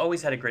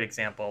always had a great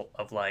example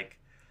of like,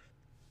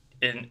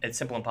 in a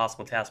simple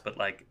impossible task, but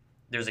like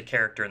there's a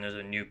character and there's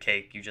a new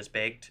cake you just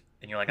baked,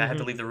 and you're like, I have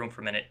to leave the room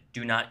for a minute.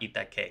 Do not eat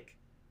that cake.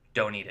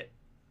 Don't eat it.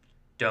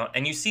 Don't.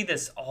 And you see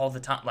this all the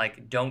time,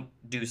 like don't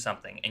do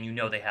something, and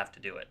they have to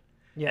do it.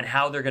 Yeah. And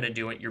how they're going to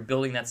do it, you're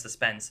building that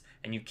suspense,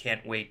 and you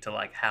can't wait to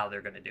like how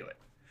they're going to do it.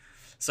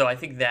 So I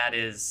think that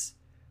is,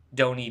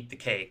 don't eat the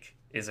cake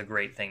is a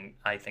great thing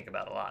I think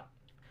about a lot.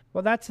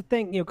 Well, that's the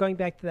thing, going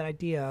back to that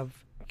idea of,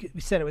 we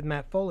said it with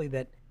Matt Foley,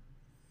 that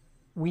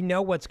we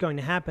know what's going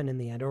to happen in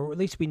the end, or at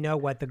least we know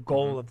what the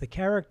goal of the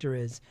character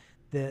is.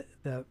 The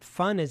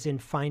fun is in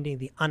finding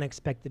the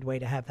unexpected way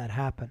to have that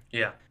happen.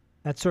 Yeah.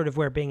 That's sort of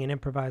where being an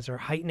improviser,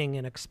 heightening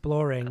and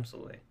exploring,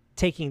 absolutely,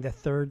 taking the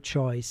third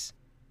choice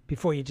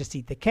before you just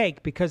eat the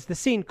cake, because the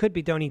scene could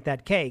be don't eat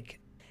that cake,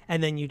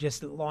 and then you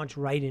just launch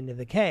right into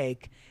the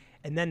cake.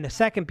 And then the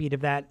second beat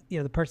of that,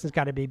 the person's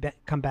got to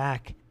come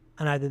back,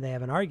 and either they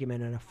have an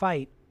argument and a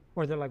fight,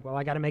 or they're like, well,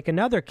 I got to make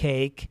another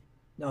cake.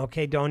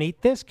 Okay, don't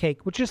eat this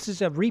cake, which just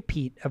is a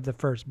repeat of the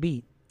first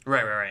beat.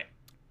 Right.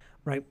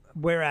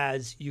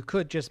 Whereas you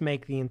could just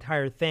make the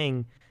entire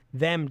thing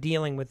them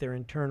dealing with their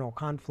internal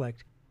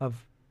conflict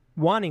of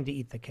wanting to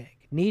eat the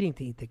cake, needing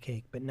to eat the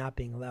cake, but not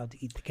being allowed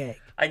to eat the cake.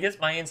 I guess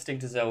my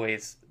instinct is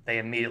always they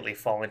immediately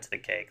fall into the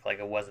cake, like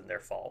it wasn't their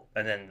fault.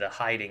 And then the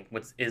hiding,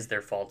 what is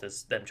their fault,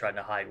 is them trying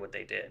to hide what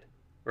they did,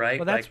 right?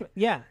 Well,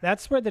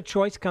 that's where the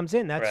choice comes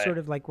in. That's sort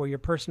of like where your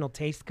personal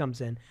taste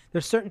comes in.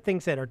 There's certain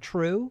things that are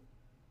true,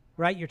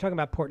 right? You're talking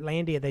about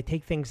Portlandia. They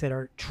take things that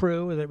are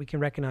true, that we can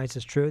recognize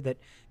as true, that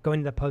going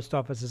to the post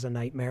office is a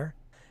nightmare.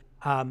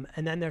 And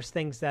then there's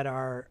things that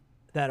are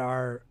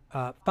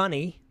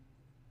funny.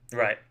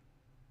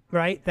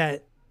 Right,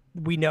 that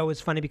we know is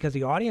funny because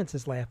the audience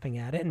is laughing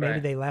at it, and maybe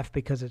they laugh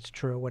because it's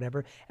true or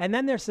whatever. And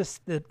then there's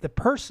the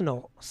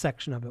personal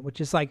section of it,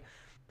 which is like,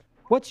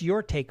 what's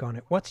your take on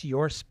it? What's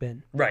your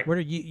spin? Right. What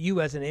are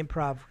you as an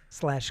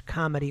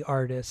improv/comedy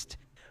artist,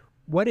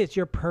 what is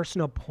your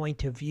personal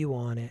point of view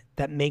on it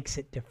that makes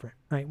it different?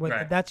 Right.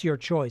 That's your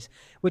choice,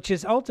 which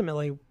is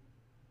ultimately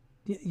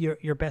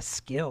your best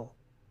skill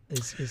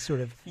is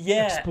sort of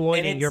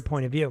exploiting your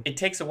point of view. It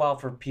takes a while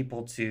for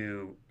people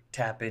to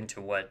tap into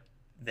what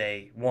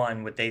they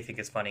think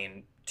is funny,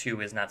 and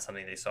two, is not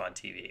something they saw on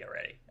TV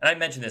already. And I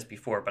mentioned this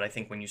before, but I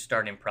think when you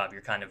start improv,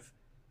 you're kind of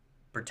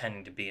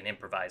pretending to be an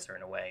improviser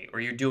in a way, or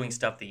you're doing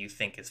stuff that you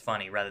think is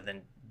funny rather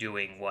than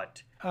doing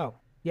what. Oh,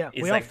 yeah.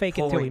 We all fake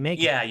it till we make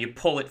it. Yeah, you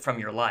pull it from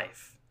your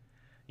life,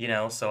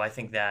 So I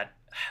think that,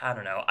 I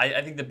don't know.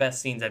 I think the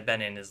best scenes I've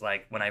been in is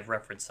like when I've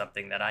referenced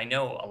something that I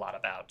know a lot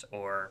about,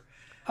 or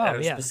I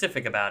was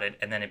specific about it,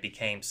 and then it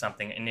became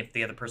something. And if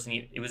the other person,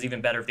 it was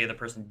even better if the other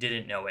person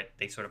didn't know it.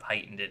 They sort of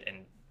heightened it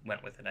and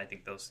went with it. I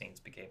think those scenes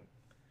became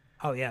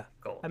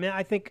gold. I mean,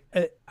 I think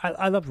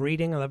I love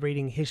reading. I love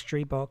reading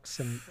history books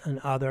and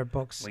other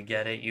books. We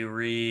get it. You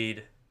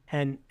read.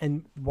 And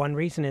one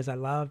reason is I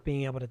love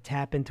being able to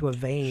tap into a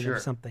vein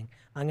of something.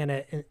 I'm going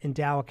to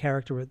endow a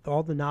character with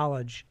all the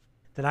knowledge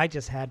that I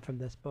just had from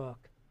this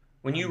book.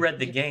 When you read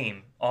The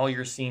Game, all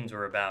your scenes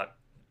were about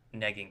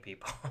negging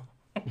people.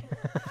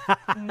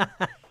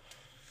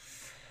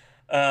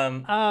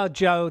 Oh,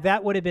 Joe,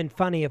 that would have been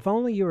funny if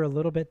only you were a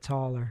little bit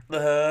taller.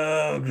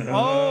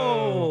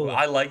 Oh,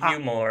 I like you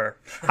more.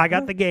 I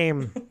got The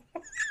Game.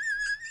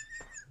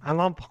 I'm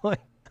on point.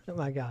 Oh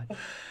my God.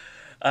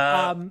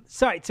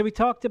 Sorry. So we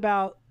talked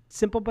about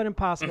simple but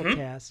impossible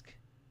task.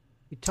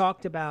 We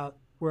talked about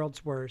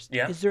world's worst.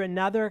 Yeah. Is there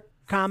another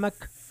comic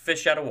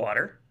fish out of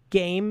water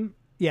game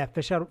Yeah,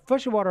 Fish Out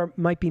of Water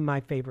might be my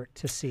favorite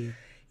to see.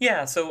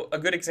 Yeah, so a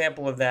good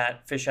example of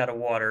that Fish Out of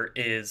Water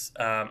is,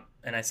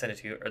 and I said it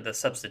to you, or the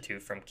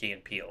substitute from Key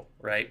and Peele,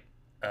 right?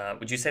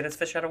 Would you say that's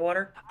Fish Out of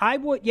Water? I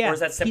would, yeah. Or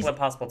is that Simple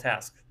Impossible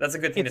Task? That's a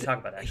good thing to talk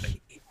about,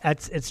 actually.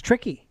 It's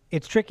tricky.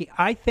 It's tricky.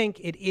 I think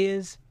it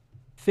is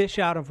Fish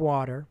Out of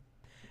Water,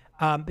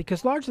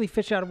 because largely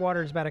Fish Out of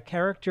Water is about a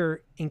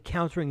character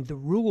encountering the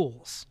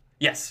rules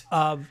Yes.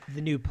 of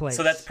the new place.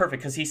 So that's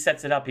perfect because he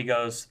sets it up. He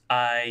goes,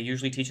 I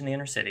usually teach in the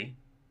inner city,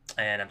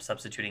 and I'm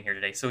substituting here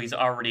today. So he's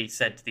already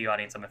said to the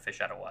audience, I'm a fish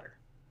out of water.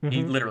 Mm-hmm.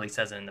 He literally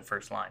says it in the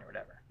first line or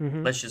whatever.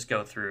 Mm-hmm. Let's just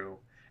go through.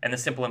 And the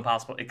Simple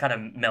Impossible, it kind of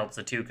melds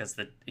the two because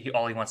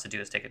all he wants to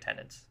do is take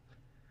attendance.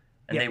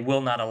 And they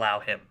will not allow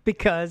him.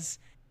 Because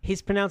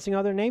he's pronouncing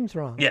other names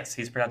wrong. Yes,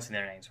 he's pronouncing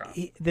their names wrong.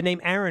 The name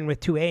Aaron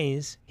with 2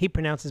 A's, he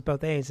pronounces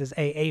both A's as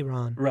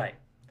Aaron. Right.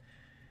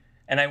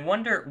 And I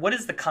wonder, what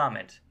is the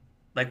comment?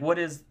 Like, what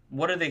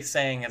are they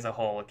saying as a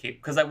whole?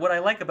 Because what I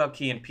like about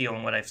Key and Peele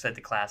and what I've said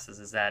to classes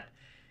is that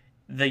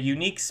the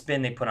unique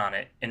spin they put on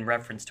it in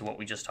reference to what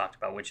we just talked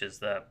about, which is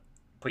the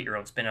put your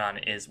own spin on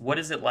it, is what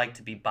is it like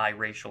to be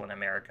biracial in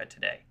America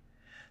today?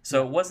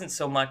 So it wasn't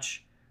so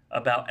much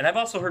about, and I've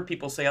also heard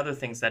people say other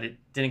things that it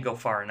didn't go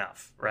far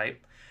enough, right,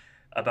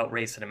 about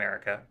race in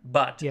America.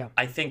 But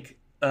I think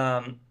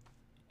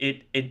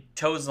it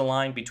toes the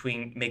line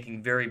between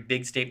making very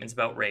big statements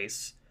about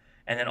race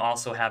and then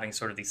also having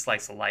sort of the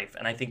slice of life.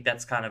 And I think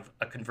that's kind of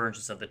a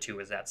convergence of the two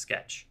is that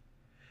sketch.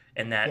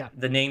 And that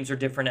the names are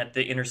different at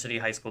the inner city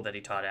high school that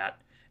he taught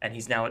at. And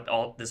he's now at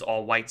this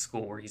all-white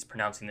school where he's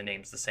pronouncing the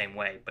names the same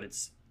way, but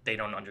they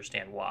don't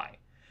understand why.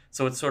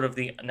 So it's sort of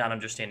the not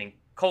understanding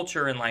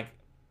culture, and like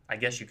I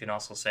guess you can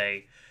also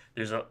say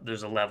there's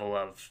a level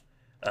of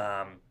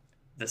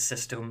the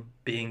system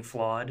being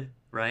flawed,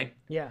 right?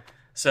 Yeah.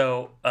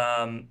 So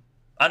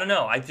I don't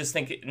know. I just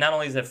think not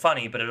only is it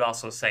funny, but it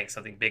also saying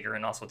something bigger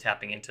and also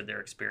tapping into their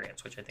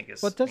experience, which I think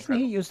is. Well, doesn't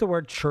incredible. he use the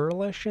word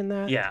churlish in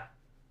that? Yeah.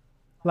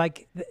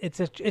 Like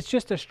it's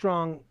just a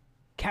strong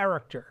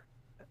character.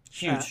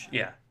 Huge,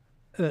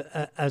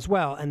 as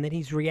well, and that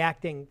he's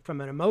reacting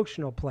from an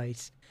emotional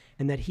place,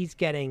 and that he's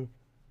getting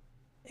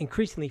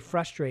increasingly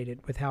frustrated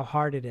with how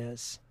hard it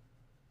is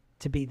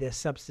to be this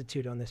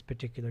substitute on this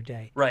particular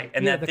day. Right,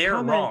 and that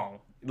they're wrong.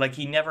 Like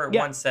he never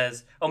once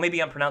says, "Oh,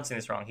 maybe I'm pronouncing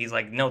this wrong." He's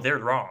like, "No, they're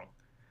wrong.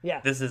 Yeah,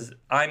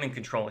 I'm in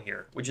control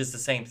here," which is the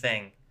same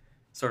thing.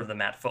 Sort of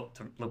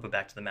to loop it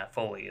back to the Matt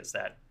Foley is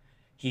that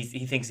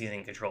he thinks he's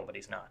in control, but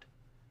he's not.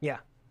 Yeah.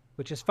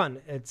 Which is fun.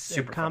 It's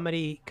super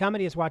comedy. Fun.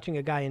 Comedy is watching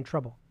a guy in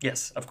trouble.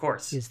 Yes, of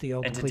course. Is the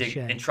old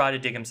cliche. And try to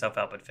dig himself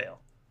out, but fail.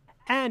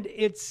 And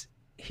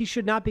he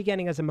should not be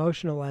getting as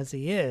emotional as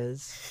he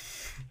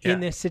is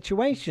in this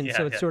situation.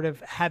 So it's sort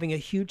of having a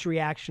huge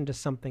reaction to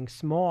something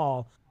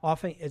small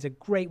often is a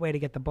great way to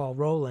get the ball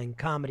rolling,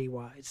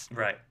 comedy-wise.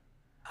 Right.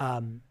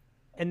 And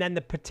then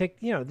the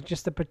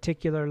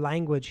particular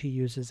language he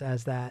uses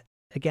as that.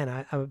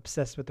 Again, I'm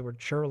obsessed with the word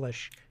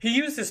churlish. He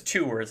uses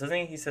 2 words, doesn't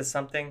he? He says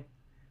something.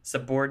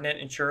 Subordinate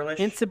and churlish?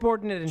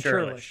 Insubordinate and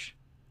churlish.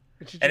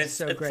 Which is and it's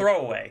so a great.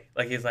 Throwaway.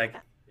 Like he's like,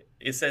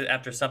 it says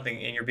after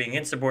something and you're being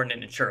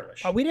insubordinate and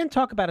churlish. Oh, we didn't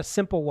talk about a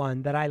simple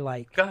one that I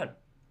like. Go ahead.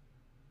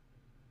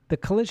 The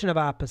collision of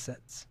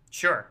opposites.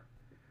 Sure.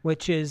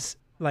 Which is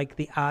like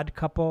the odd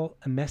couple,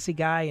 a messy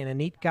guy and a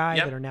neat guy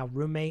that are now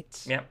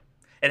roommates. Yep.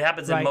 It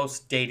happens in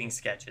most dating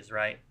sketches,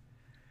 right?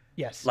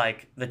 Yes.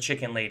 Like the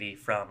chicken lady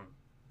from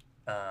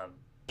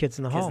Kids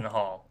in the Hall. Kids in the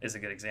Hall is a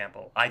good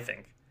example, I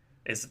think.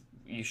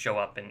 You show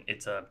up and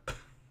it's a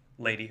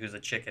lady who's a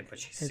chicken, but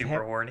she's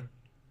super horny.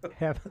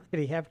 Half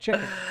lady, half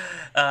chicken.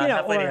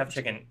 Half lady, half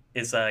chicken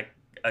is a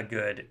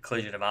good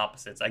collision of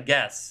opposites, I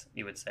guess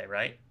you would say,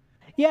 right?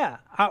 Yeah,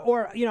 I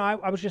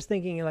was just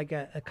thinking like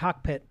a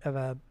cockpit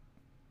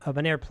of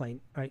an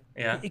airplane, right?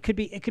 Yeah. It could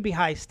be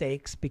high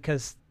stakes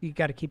because you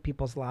got to keep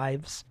people's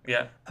lives.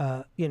 Yeah.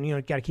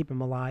 You got to keep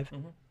them alive,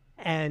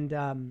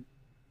 and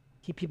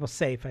keep people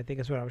safe. I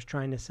think is what I was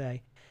trying to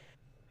say.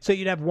 So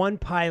you'd have one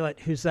pilot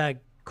who's a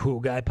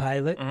cool guy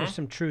pilot. There's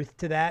some truth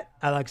to that.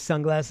 I like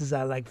sunglasses.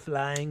 I like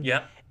flying.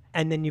 Yeah.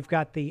 And then you've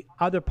got the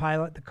other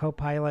pilot, the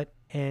co-pilot,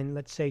 and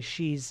let's say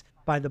she's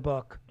by the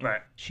book.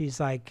 Right. She's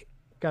like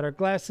got her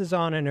glasses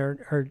on and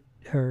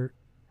her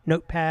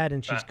notepad,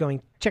 and she's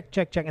going check,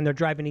 check, check, and they're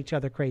driving each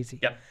other crazy.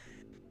 Yeah.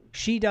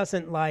 She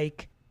doesn't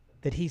like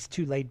that he's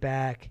too laid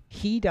back.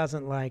 He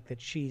doesn't like that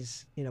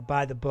she's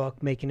by the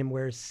book, making him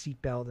wear his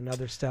seatbelt and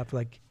other stuff.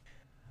 Like,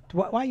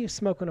 why are you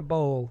smoking a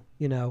bowl?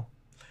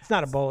 It's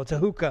not a bowl; it's a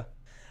hookah.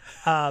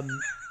 I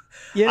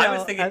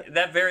was thinking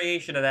that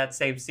variation of that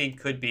same scene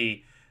could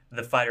be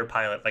the fighter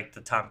pilot, like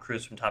the Tom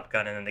Cruise from Top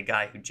Gun, and then the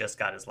guy who just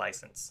got his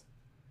license.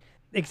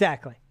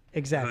 Exactly.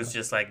 Who's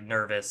just like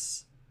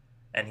nervous,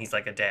 and he's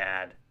like a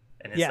dad,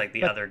 and it's like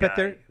the other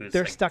guy who's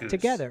they're like stuck Goose.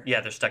 together. Yeah,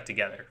 they're stuck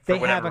together for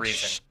whatever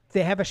reason.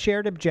 They have a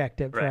shared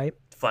objective, right?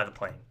 To fly the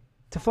plane.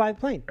 To fly the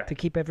plane, to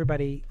keep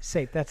everybody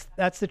safe.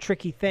 That's the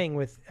tricky thing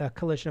with a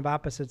collision of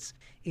opposites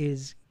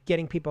is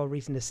getting people a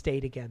reason to stay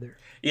together.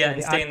 Yeah,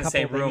 and stay in the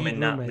same room and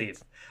not roommates.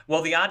 leave.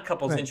 Well, The Odd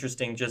Couple's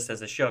interesting just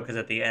as a show because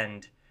at the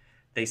end,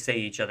 they say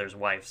each other's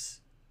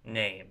wife's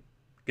name.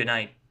 Good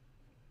night,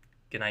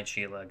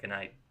 Sheila. Good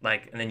night.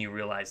 Like, and then you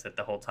realize that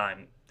the whole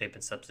time they've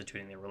been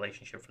substituting their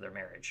relationship for their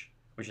marriage,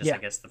 which is, I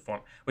guess, the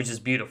form, which is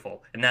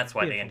beautiful, and that's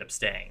why they end up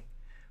staying.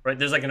 Right?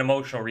 There's like an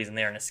emotional reason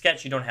there. In a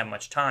sketch, you don't have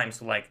much time,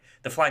 so like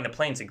the flying the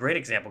plane is a great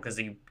example because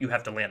you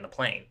have to land the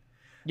plane.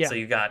 Yeah. So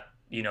you got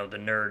the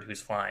nerd who's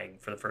flying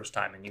for the first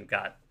time, and you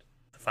got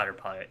the fighter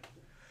pilot.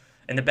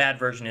 And the bad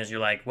version is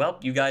you're like, well,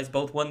 you guys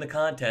both won the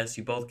contest.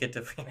 You both get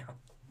to,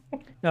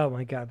 Oh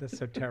my God, that's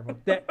so terrible.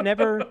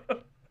 Never.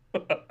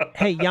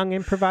 Hey, young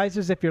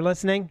improvisers, if you're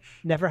listening,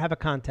 never have a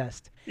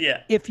contest.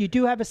 Yeah. If you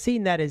do have a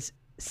scene that is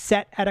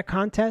set at a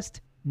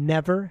contest,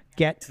 never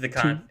get to the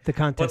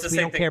contest. We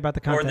don't care about the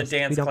contest. Or the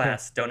dance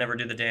class. Don't ever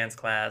do the dance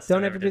class.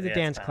 Don't ever do the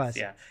dance class.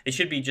 Yeah. It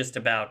should be just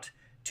about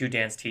two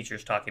dance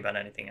teachers talking about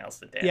anything else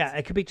that dance. Yeah,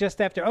 it could be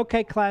just after,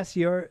 okay, class,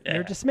 you're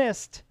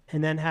dismissed,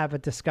 and then have a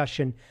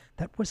discussion.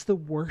 That was the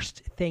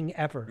worst thing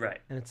ever. Right.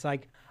 And it's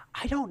like,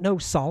 I don't know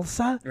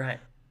salsa. Right.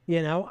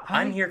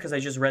 I'm here because I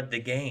just read the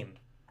game.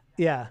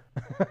 Yeah.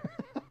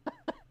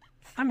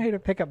 I'm here to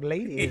pick up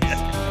ladies.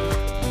 Yeah.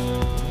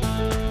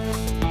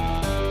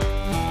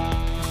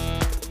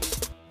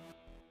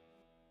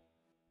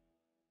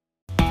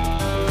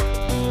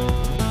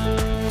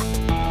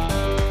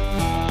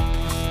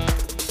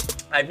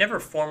 I've never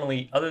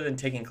formally, other than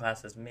taking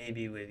classes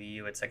maybe with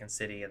you at Second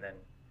City and then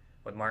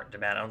with Martin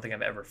DeMatt, I don't think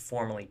I've ever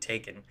formally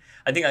taken.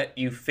 I think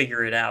you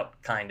figure it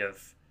out kind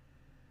of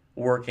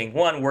working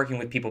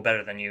with people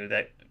better than you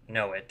that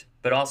know it,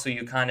 but also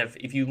you kind of,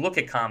 if you look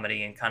at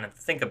comedy and kind of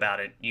think about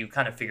it, you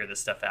kind of figure this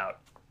stuff out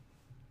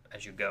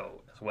as you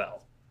go as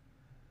well.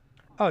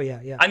 Oh,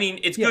 yeah. I mean,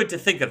 it's good to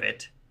think of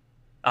it,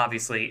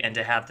 obviously, and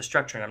to have the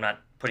structure, and I'm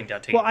not putting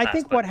down taking I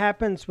think what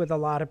happens with a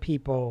lot of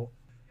people,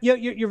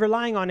 you're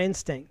relying on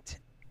instinct.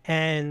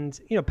 And,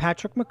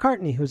 Patrick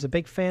McCartney, who's a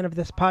big fan of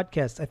this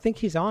podcast, I think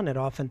he's on it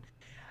often.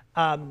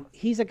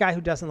 He's a guy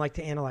who doesn't like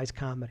to analyze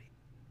comedy.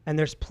 And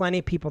there's plenty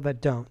of people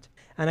that don't.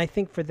 And I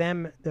think for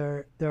them,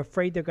 they're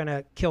afraid they're going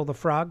to kill the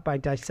frog by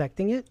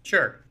dissecting it.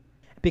 Sure.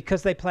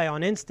 Because they play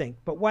on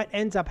instinct. But what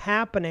ends up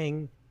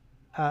happening,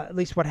 at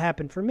least what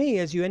happened for me,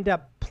 is you end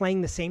up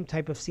playing the same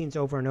type of scenes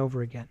over and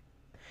over again.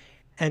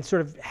 And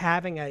sort of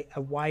having a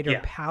wider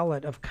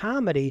palette of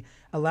comedy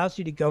allows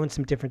you to go in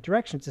some different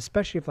directions,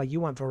 especially if you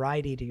want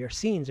variety to your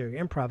scenes or your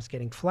improv's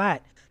getting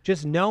flat.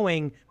 Just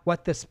knowing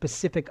what the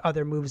specific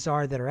other moves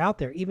are that are out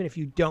there, even if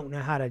you don't know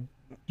how to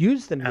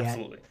use them yet,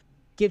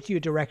 gives you a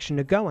direction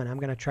to go in. I'm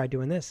going to try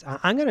doing this.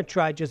 I'm going to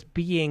try just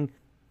being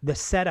the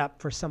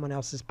setup for someone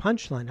else's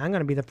punchline. I'm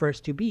going to be the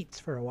first two beats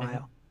for a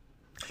while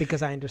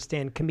because I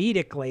understand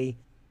comedically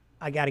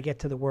I got to get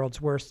to the world's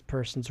worst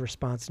person's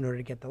response in order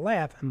to get the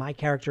laugh, and my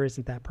character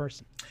isn't that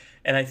person.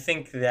 And I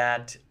think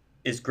that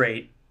is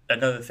great.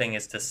 Another thing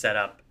is to set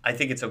up. I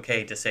think it's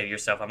okay to say to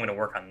yourself, I'm going to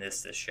work on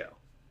this show.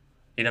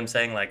 You know what I'm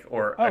saying?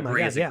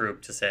 Agree as a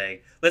group to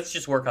say, let's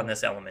just work on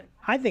this element.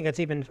 I think it's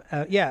even,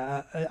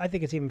 I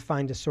think it's even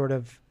fine to sort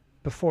of,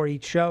 before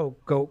each show,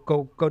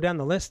 go down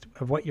the list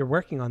of what you're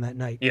working on that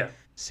night. Yeah.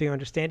 So you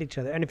understand each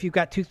other. And if you've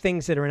got two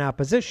things that are in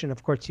opposition,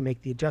 of course, you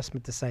make the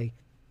adjustment to say,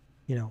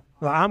 well,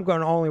 I'm going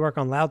to only work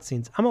on loud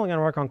scenes. I'm only going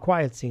to work on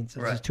quiet scenes.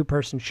 It's a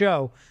two-person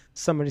show.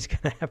 Somebody's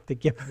going to have to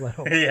give a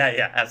little.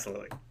 Yeah,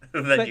 absolutely.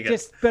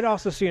 But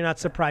also so you're not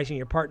surprising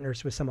your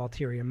partners with some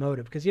ulterior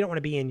motive, because you don't want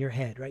to be in your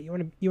head, right? You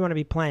want to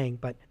be playing.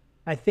 But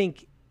I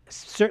think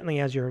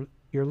certainly as you're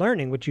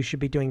learning, which you should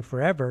be doing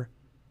forever,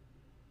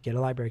 get a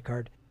library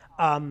card.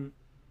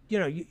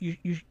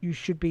 You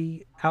should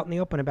be out in the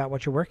open about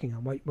what you're working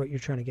on, what you're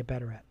trying to get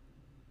better at.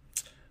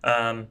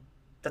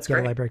 That's get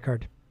great. A library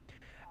card.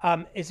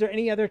 Is there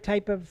any other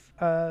type of,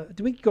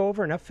 do we go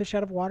over enough fish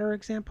out of water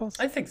examples?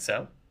 I think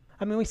so.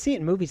 I mean, we see it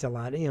in movies a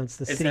lot. It's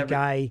the city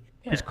guy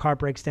whose car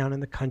breaks down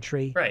in the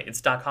country. Right. It's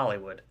Doc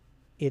Hollywood.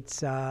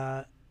 It's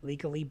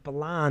Legally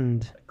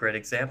Blonde. Great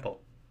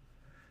example.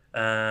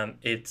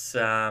 It's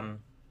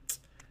Beverly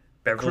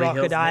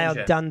Crocodile Hills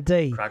Ninja.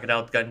 Dundee.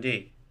 Crocodile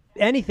Dundee.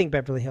 Anything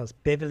Beverly Hills.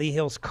 Beverly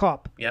Hills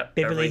Cop. Yep.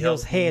 Beverly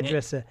Hills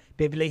Hairdresser.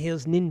 Beverly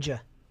Hills Ninja.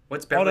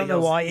 What's Beverly Hills? I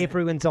don't know why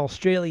everyone's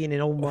Australian in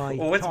all my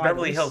Well, what's titles.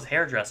 Beverly Hills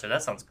Hairdresser?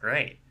 That sounds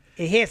great.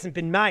 It hasn't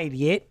been made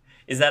yet.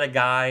 Is that a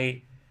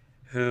guy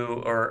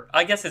who, or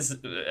I guess it's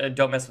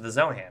Don't Mess with the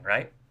Zohan,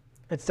 right?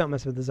 It's Don't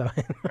Mess with the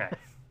Zohan. Right.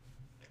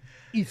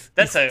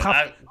 That's a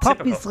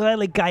tough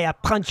Israeli guy. I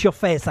punch your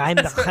face. I'm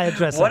the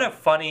hairdresser.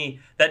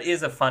 That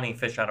is a funny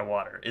fish out of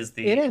water. Is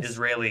the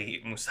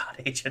Israeli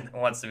Mossad agent that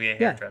wants to be a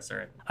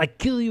hairdresser? I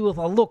kill you with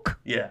a look.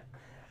 Yeah.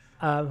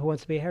 Who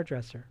wants to be a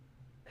hairdresser?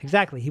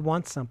 Exactly. He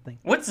wants something.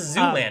 What's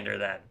Zoolander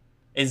then?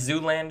 Is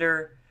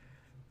Zoolander?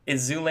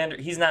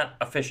 He's not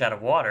a fish out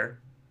of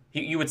water.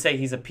 You would say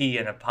he's a pea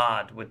in a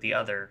pod with the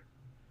other.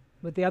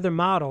 With the other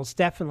models,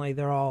 definitely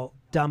they're all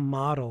dumb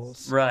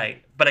models.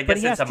 Right, but I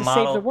guess it's a model. He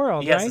has to save the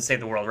world, He has to save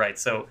the world, right?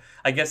 So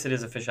I guess it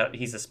is a fish out.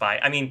 He's a spy.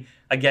 I mean,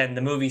 again,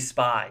 the movie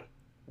Spy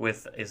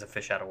is a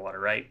fish out of water,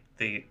 right?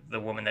 The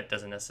woman that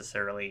doesn't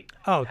necessarily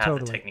have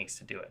the techniques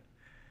to do it.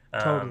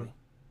 Totally.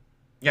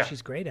 Yeah.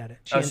 She's great at it.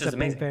 She Oh, ends she's up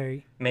being amazing.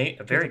 very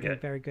Very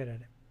good. very good at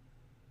it.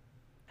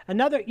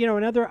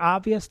 Another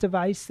obvious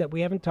device that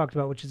we haven't talked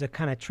about, which is a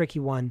kind of tricky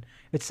one.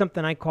 It's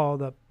something I call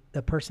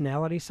the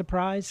personality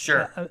surprise.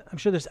 Sure. I'm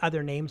sure there's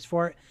other names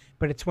for it,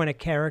 but it's when a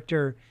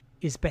character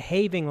is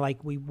behaving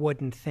like we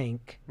wouldn't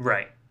think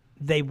Right.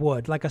 they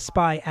would, like a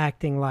spy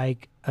acting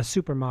like a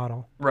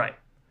supermodel. Right.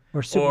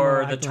 Or supermodel Or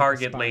the acting like a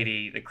Target spy.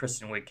 lady, the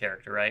Kristen Wiig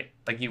character, right?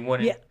 Like you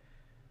wouldn't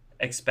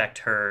expect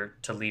her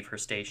to leave her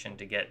station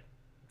to get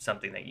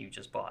something that you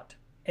just bought.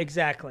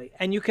 Exactly.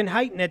 And you can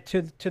heighten it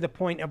to the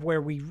point of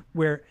where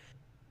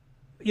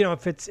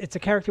if it's a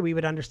character we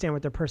would understand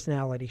what their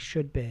personality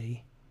should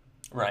be.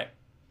 Right.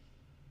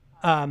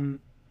 And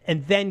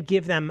then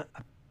give them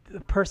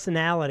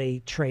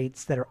personality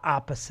traits that are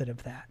opposite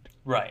of that.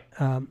 Right.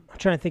 I'm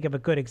trying to think of a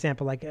good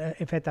example. Like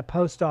if at the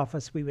post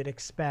office we would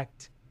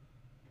expect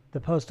the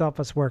post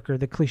office worker,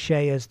 the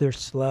cliche is they're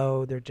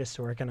slow, they're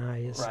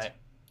disorganized. Right.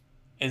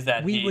 Is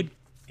that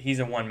he's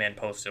a one-man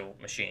postal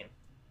machine.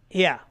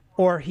 Yeah.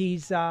 Or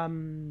he's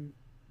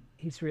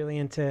really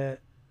into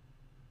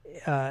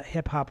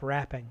hip hop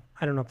rapping.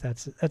 I don't know if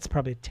that's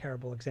probably a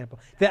terrible example.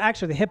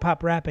 The hip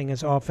hop rapping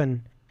is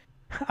often,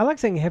 I like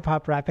saying hip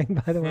hop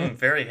rapping, by the way.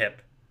 Very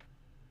hip.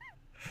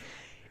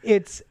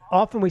 It's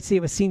often we see it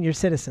with senior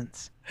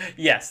citizens.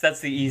 Yes, that's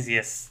the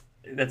easiest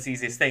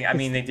thing. I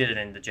mean, they did it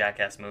in the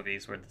Jackass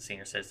movies where the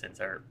senior citizens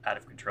are out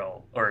of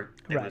control or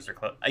they lose their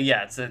clothes.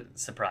 Yeah, it's a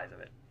surprise of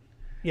it.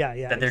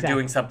 Yeah, that they're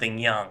doing something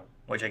young,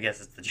 which I guess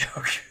is the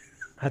joke.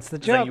 That's the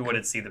joke. That you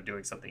wouldn't see them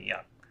doing something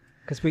young.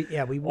 Because we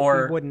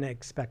wouldn't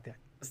expect it.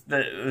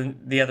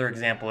 The other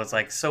example is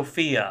like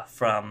Sophia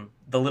from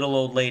The Little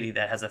Old Lady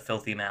that has a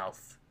filthy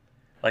mouth.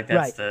 Like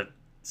that's the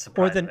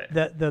surprise of it.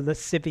 Or the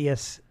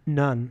lascivious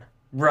nun.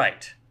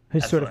 Right.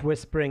 Who's sort of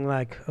whispering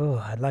like, "Oh,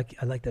 I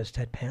like those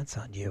tight pants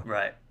on you."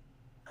 Right.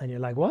 And you're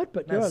like, "What?"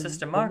 But that's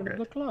Sister Margaret.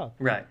 The club.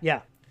 Right.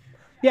 Yeah.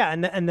 Yeah,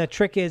 and the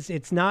trick is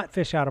it's not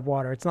fish out of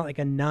water. It's not like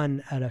a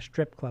nun at a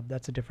strip club.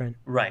 That's a different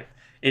right.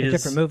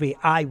 Different movie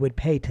I would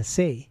pay to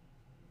see.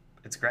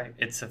 It's great.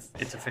 It's a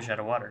fish out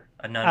of water.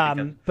 A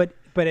nun.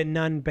 But a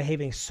nun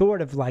behaving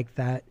sort of like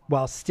that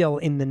while still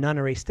in the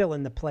nunnery, still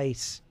in the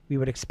place we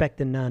would expect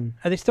a nun.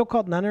 Are they still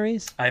called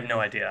nunneries? I have no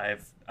idea.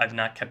 I've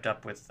not kept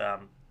up with how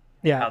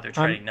they're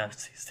treating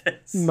nuns these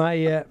days.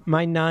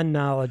 My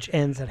non-knowledge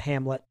ends at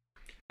Hamlet.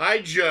 Hi,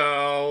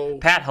 Joe.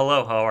 Pat,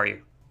 hello. How are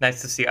you?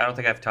 Nice to see you. I don't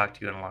think I've talked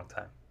to you in a long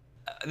time.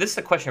 This is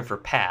a question for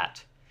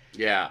Pat.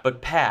 Yeah.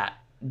 But Pat,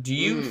 do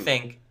you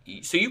think...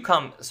 So you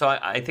come... So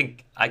I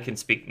think I can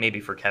speak maybe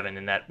for Kevin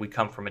in that we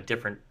come from a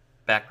different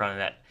background in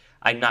that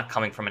I'm not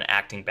coming from an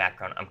acting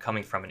background. I'm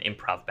coming from an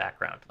improv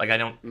background. Like I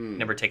don't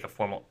never take a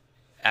formal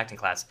acting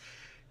class.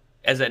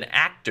 As an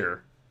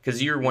actor,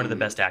 because you're one of the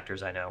best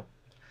actors I know,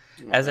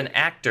 as an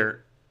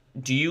actor,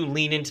 do you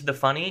lean into the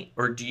funny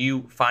or do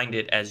you find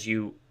it as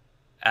you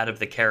out of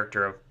the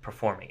character of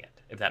performing it,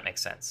 if that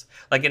makes sense?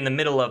 Like in the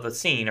middle of a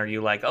scene, are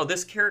you like, oh,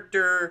 this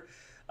character,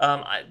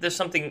 there's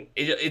something,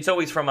 it's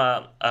always from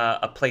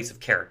a place of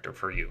character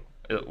for you.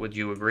 Would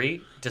you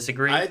agree?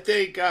 Disagree? I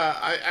think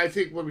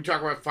when we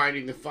talk about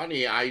finding the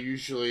funny, I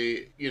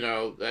usually,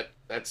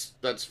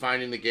 that's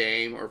finding the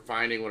game or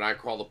finding what I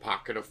call the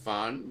pocket of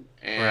fun.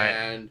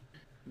 And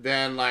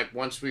then, like,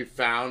 once we've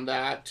found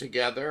that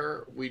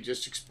together, we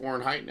just explore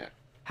and heighten it.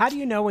 How do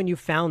you know when you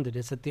found it?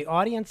 Is it the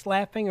audience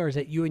laughing, or is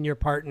it you and your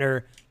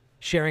partner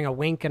sharing a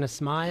wink and a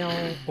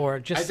smile, or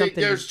just something? I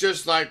think there's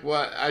just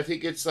I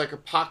think it's like a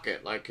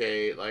pocket, like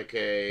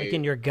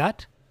in your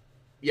gut.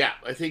 Yeah,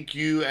 I think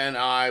you and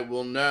I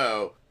will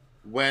know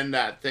when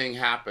that thing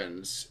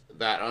happens,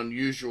 that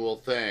unusual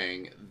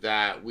thing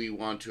that we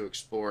want to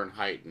explore and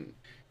heighten.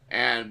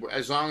 And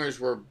as long as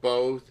we're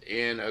both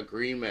in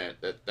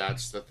agreement that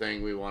that's the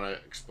thing we want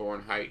to explore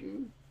and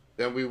heighten,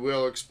 then we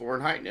will explore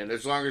and heighten it.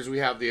 As long as we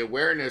have the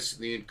awareness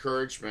and the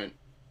encouragement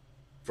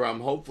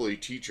from hopefully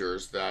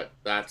teachers that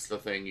that's the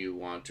thing you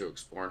want to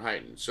explore and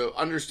heighten. So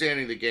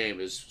understanding the game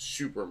is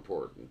super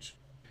important.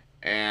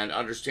 And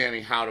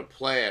understanding how to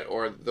play it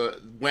or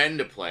when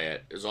to play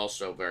it is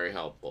also very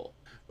helpful.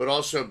 But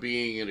also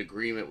being in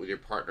agreement with your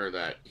partner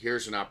that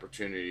here's an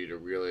opportunity to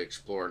really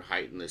explore and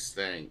heighten this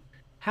thing.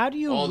 How do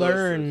you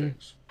learn?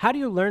 How do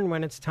you learn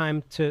when it's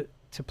time to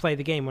play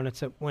the game? When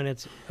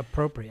it's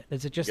appropriate?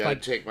 Is it just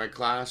like take my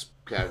class?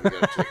 Gotta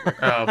take my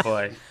class. Oh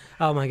boy!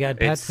 Oh my God!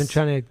 Pat's been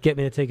trying to get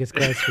me to take his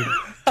class for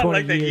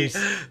 20 years.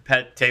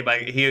 Pat,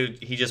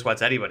 he just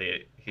wants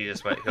anybody. He'll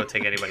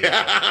take anybody.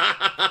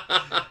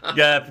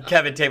 Yeah,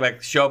 Kevin,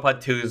 show up on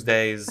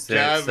Tuesdays.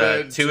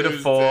 It's 2 to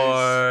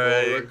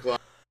 4.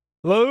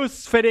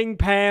 Loose fitting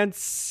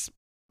pants,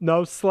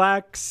 no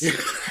slacks.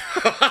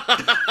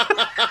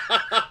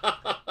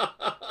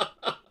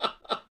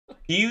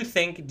 Do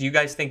you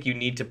guys think you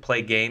need to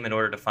play game in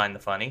order to find the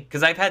funny?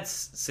 Because I've had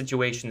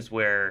situations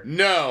where...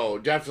 No,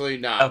 definitely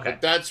not. Okay.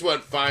 But that's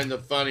what find the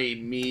funny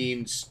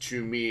means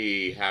to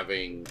me,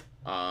 having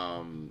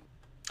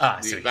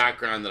the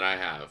background that I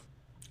have.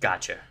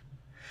 Gotcha.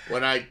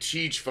 When I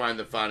teach find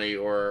the funny,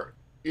 or,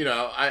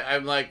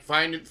 I'm like,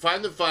 find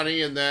the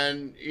funny and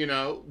then,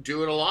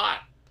 do it a lot.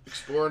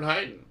 explore and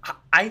heighten.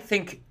 I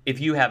think if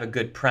you have a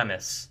good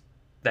premise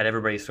that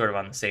everybody's sort of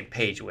on the same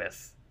page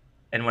with,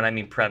 and when I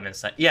mean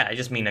premise, I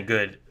just mean a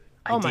good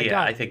idea. Oh my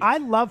God. I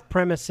love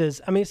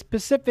premises. I mean,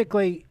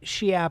 specifically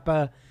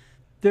Schiappa.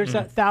 There's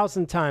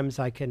 1,000 times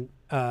I can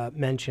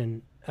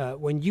mention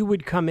when you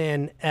would come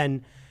in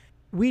and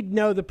we'd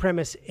know the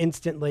premise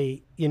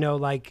instantly,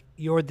 like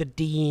you're the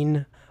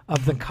dean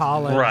of the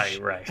college.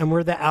 Right. And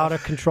we're the out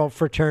of control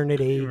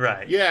fraternity.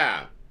 Right.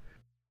 Yeah.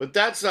 But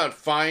that's not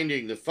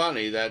finding the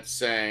funny. That's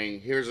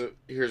saying, here's a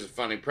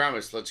funny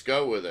premise. Let's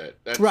go with it.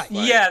 That's right.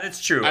 Like yeah,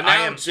 that's true.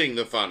 Announcing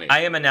the funny.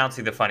 I am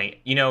announcing the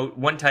funny.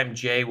 One time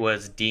Jay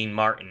was Dean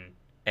Martin,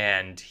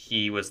 and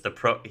he was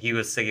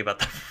singing about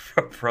the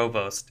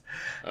provost,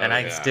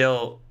 and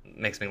still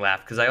makes me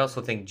laugh because I also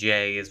think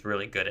Jay is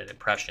really good at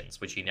impressions,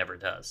 which he never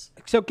does.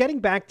 So getting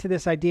back to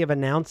this idea of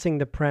announcing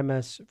the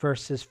premise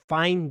versus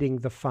finding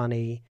the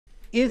funny,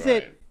 is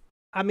it?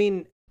 I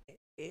mean,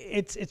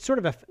 it's sort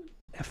of a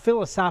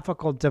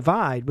philosophical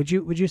divide. Would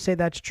you say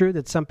that's true?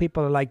 That some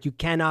people are like, you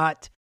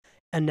cannot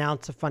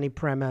announce a funny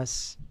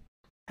premise,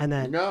 and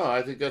then no,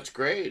 I think that's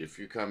great if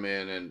you come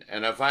in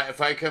and if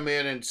I come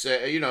in and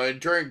say,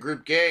 during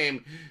group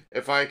game,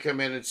 if I come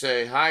in and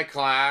say, hi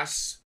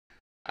class,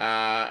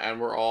 and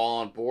we're all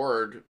on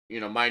board,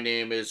 my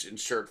name is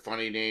insert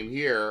funny name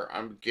here.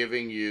 I'm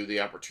giving you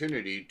the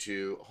opportunity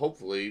to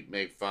hopefully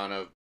make fun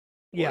of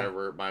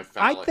whatever my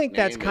phallic I think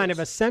that's name kind is.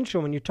 of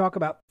essential when you talk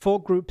about full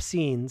group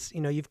scenes.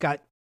 You've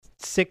got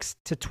 6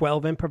 to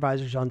 12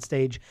 improvisers on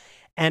stage,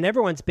 and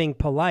everyone's being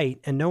polite,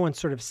 and no one's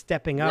sort of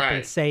stepping up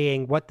and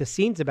saying what the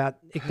scene's about.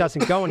 It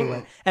doesn't go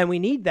anywhere. And we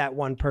need that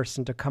one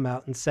person to come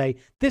out and say,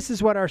 this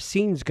is what our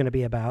scene's going to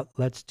be about.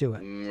 Let's do it.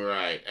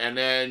 Right. And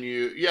then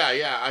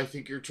I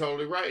think you're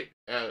totally right.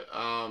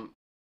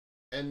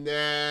 And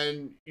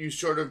then you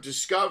sort of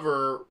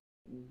discover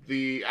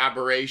the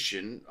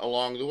aberration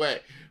along the way,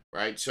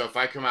 right? So if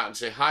I come out and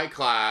say, hi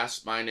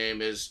class, my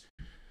name is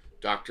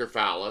Dr.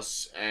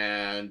 Phallus,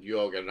 and you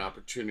all get an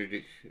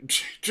opportunity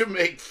to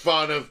make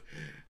fun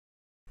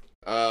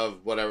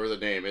of whatever the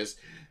name is.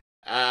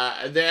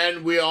 And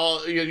then we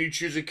all, you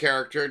choose a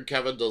character, and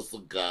Kevin does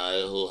the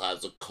guy who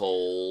has a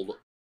cold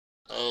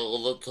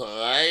all the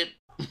time.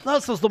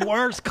 This is the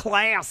worst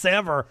class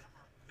ever.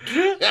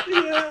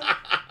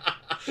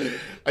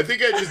 I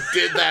think I just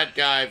did that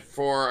guy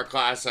for a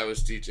class I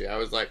was teaching. I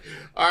was like,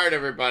 all right,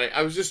 everybody,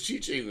 I was just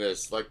teaching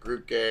this, like,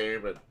 group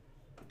game, and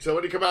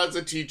somebody come out as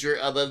a teacher,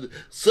 and then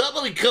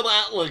somebody come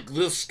out like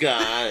this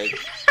guy.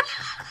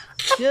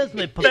 Excuse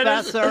me,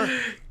 Professor.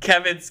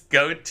 Kevin's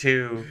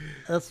go-to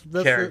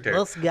character.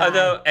 This guy.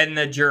 Although, and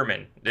the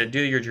German. Do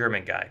your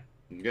German guy.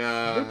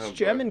 Which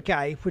German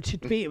guy would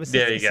it be?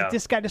 There you go.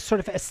 This guy, this sort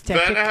of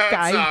aesthetic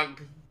guy.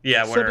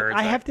 Yeah,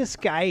 I have this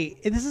guy.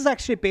 This is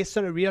actually based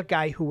on a real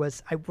guy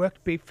I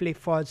worked briefly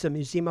for the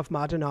Museum of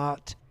Modern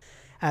Art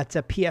at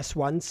a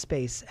PS1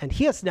 space, and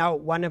he is now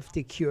one of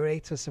the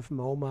curators of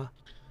MoMA.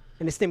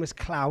 And his name was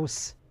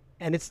Klaus.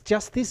 And it's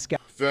just this guy.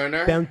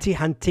 Werner? Bounty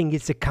hunting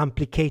is a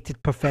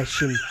complicated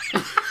profession.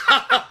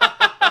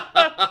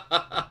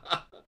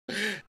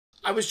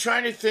 I was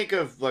trying to think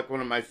of like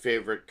one of my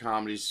favorite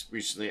comedies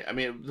recently. I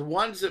mean, the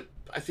ones that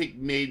I think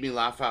made me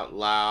laugh out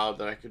loud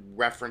that I could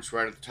reference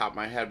right at the top of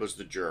my head was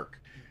The Jerk.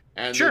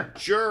 And The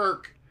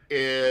Jerk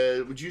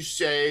is, would you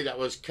say that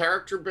was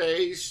character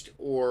based,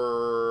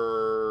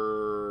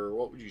 or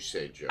what would you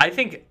say, Joe? I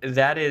think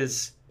that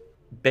is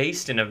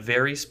based in a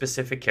very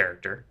specific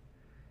character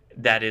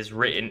that is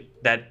written,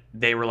 that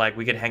they were like,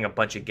 we could hang a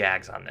bunch of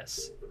gags on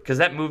this, because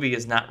that movie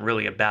is not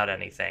really about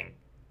anything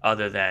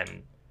other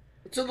than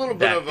it's a little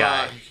bit of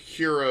a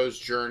hero's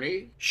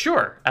journey.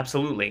 Sure,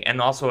 absolutely,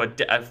 and also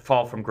a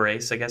fall from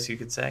grace, I guess you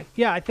could say.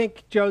 Yeah, I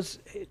think Joe's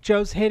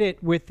hit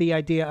it with the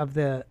idea of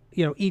the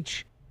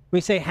each. When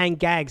we say hang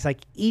gags,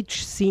 like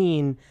each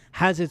scene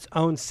has its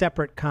own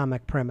separate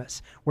comic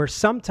premise, where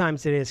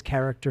sometimes it is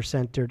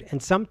character-centered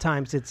and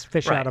sometimes it's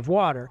fish out of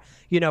water.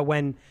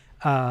 When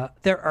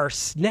there are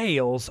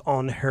snails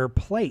on her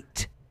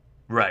plate.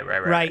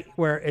 Right,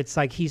 where it's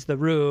like he's the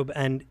rube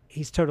and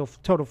he's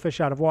total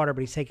fish out of water, but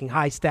he's taking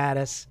high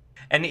status.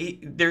 And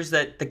there's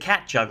the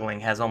cat juggling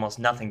has almost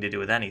nothing to do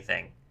with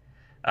anything.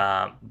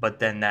 But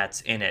then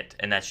that's in it,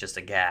 and that's just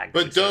a gag.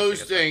 But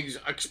those things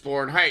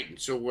explore and heighten.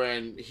 So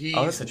when he's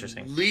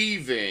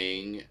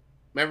leaving,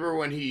 remember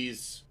when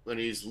he's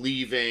leaving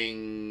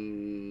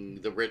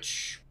the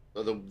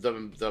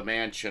the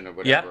mansion or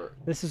whatever. Yep.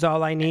 This is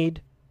all I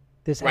need.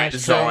 This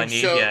is all I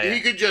need. So he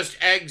could just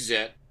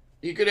exit.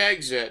 He could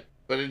exit,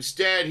 but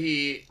instead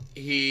he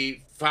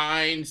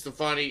finds the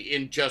funny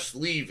in just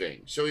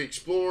leaving. So he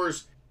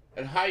explores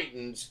and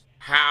heightens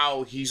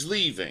how he's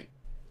leaving.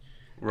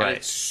 Right. And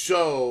it's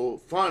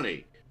so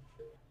funny.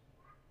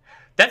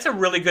 That's a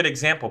really good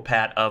example,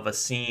 Pat, of a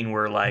scene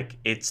where like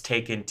it's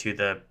taken to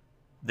the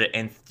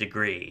nth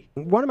degree.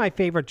 One of my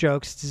favorite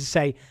jokes is to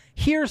say,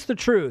 here's the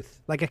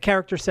truth. Like a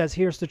character says,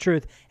 here's the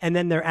truth. And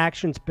then their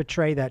actions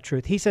betray that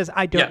truth. He says,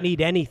 I don't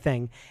need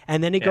anything.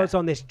 And then he goes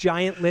on this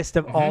giant list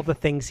of all the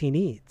things he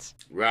needs.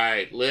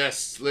 Right.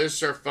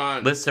 Lists are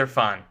fun. Lists are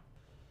fun.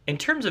 In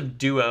terms of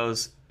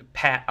duos,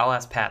 Pat, I'll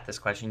ask Pat this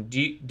question.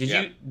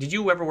 Did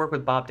you ever work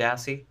with Bob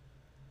Dassey?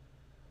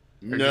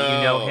 Or No. do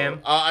you know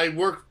him? I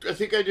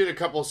think I did a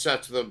couple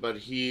sets with him, but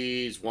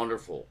he's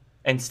wonderful.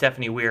 And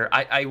Stephanie Weir.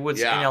 I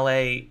was in Yeah.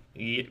 LA,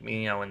 you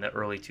know, in the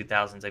early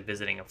 2000s. I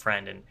visiting a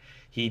friend, and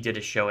he did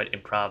a show at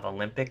Improv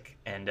Olympic,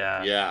 and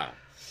Yeah.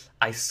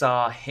 I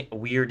saw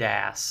Weird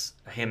Ass,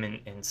 him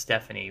and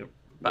Stephanie, and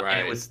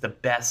Right. it was the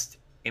best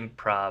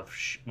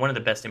one of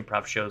the best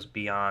improv shows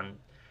beyond,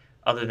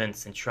 other than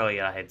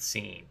Centralia, I had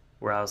seen,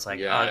 where I was like,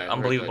 Yeah, I heard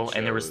unbelievable, that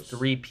and there show was was-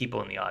 3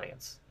 people in the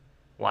audience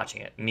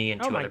watching it, me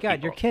and 2 Oh my other God,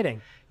 people. you're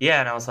kidding. Yeah,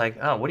 and I was like,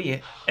 oh, what do you?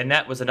 And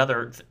that was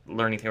another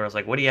learning thing where I was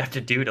like, what do you have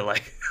to do to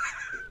like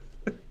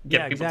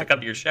get people to come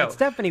to your show? And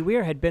Stephanie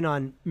Weir had been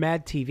on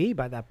Mad TV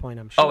by that point,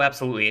 I'm sure. Oh,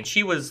 absolutely. And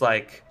she was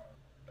like,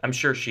 I'm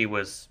sure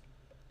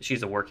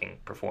she's a working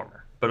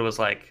performer, but it was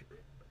like,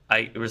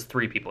 it was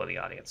 3 people in the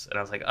audience, and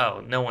I was like,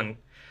 oh, no one.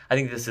 I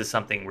think this is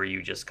something where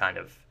you just kind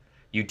of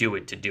you do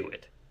it to do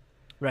it.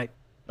 Right.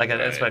 Like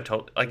that's what I've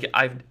told. Like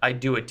I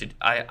do it to.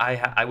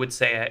 I would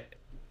say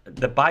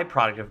the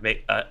byproduct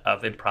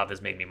of improv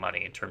has made me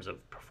money in terms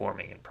of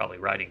performing and probably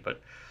writing,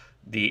 but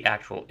the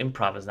actual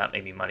improv has not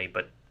made me money.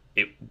 But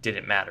it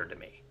didn't matter to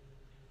me.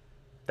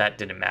 That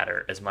didn't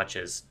matter as much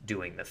as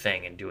doing the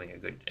thing and doing a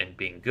good and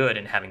being good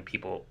and having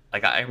people.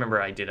 Like I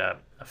remember I did a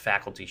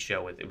faculty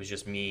show it was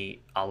just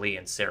me, Ali,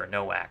 and Sarah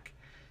Nowak,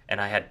 and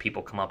I had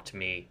people come up to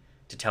me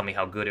to tell me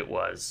how good it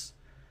was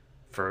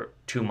for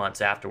 2 months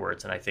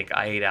afterwards, and I think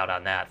I ate out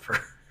on that for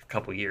a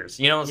couple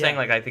years. You know what I'm saying?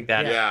 Like I think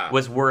that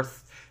was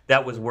worth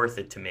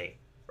it to me.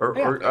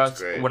 Or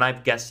us, when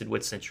I've guested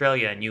with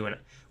Centralia and you, and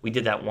we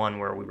did that one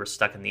where we were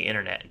stuck in the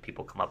internet and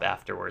people come up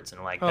afterwards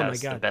and like,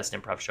 that's the best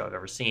improv show I've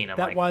ever seen.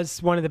 That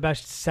was one of the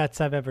best sets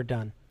I've ever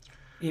done.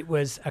 It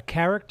was a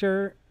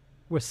character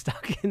was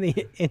stuck in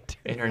the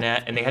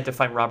internet and they had to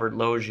find Robert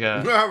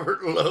Loggia.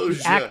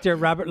 The actor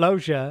Robert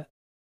Loggia.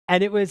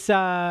 And it was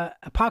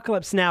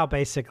Apocalypse Now,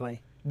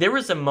 basically. There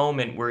was a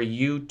moment where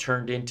you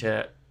turned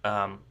into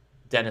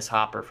Dennis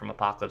Hopper from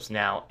Apocalypse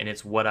Now, and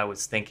it's what I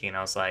was thinking. And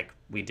I was like,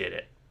 we did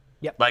it.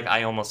 Yep. Like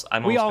I'm almost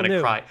gonna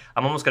cry.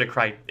 I'm almost gonna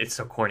cry. It's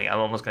so corny. I'm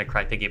almost gonna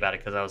cry thinking about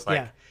it because I was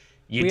like,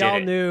 you did it. We all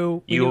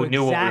knew. You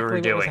knew exactly what we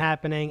were doing. What was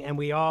happening, and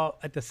we all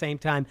at the same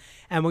time,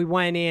 and we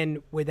went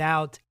in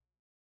without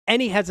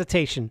any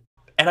hesitation.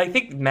 And I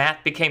think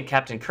Matt became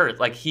Captain Kurt.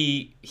 Like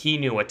he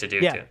knew what to do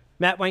too.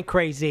 Matt went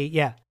crazy.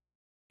 Yeah.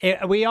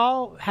 We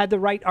all had the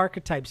right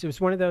archetypes. It was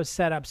one of those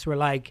setups where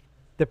like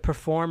the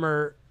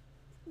performer,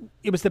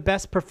 it was the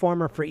best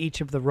performer for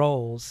each of the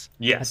roles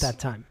at that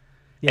time.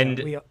 Yeah,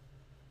 and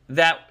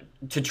that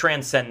to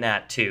transcend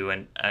that too,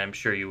 and I'm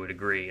sure you would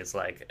agree, is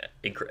like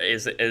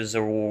is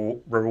a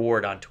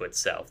reward unto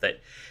itself.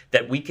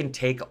 That we can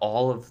take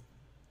all of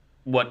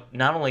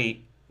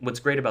what's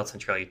great about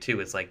Centralia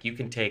too is like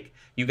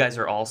you guys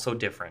are all so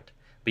different.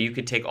 But you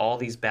could take all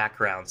these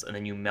backgrounds and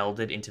then you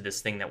meld it into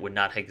this thing that would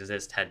not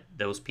exist had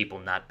those people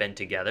not been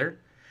together.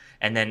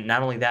 And then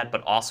not only that,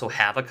 but also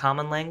have a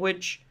common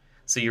language.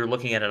 So you're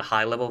looking at a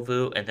high level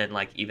view and then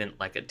like even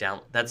like a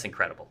down. That's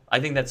incredible. I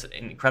think that's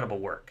incredible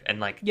work. And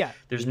like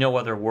there's no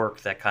other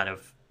work that kind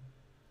of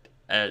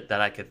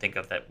that I could think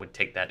of that would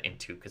take that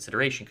into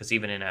consideration. Because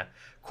even in a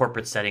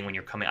corporate setting, when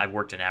you're coming, I've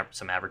worked in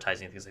some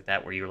advertising and things like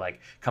that, where you're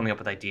like coming up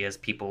with ideas.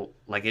 People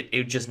like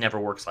it just never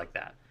works like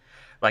that.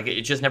 Like,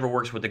 it just never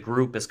works where the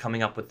group is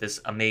coming up with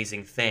this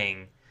amazing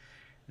thing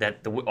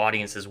that the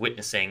audience is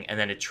witnessing, and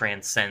then it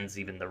transcends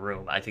even the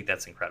room. I think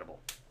that's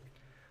incredible.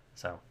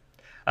 So,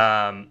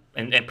 and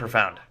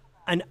profound.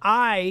 And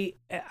I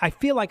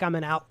feel like I'm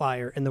an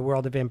outlier in the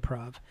world of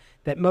improv,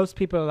 that most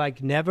people are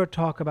like, never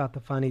talk about the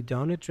funny,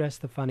 don't address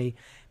the funny.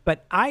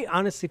 But I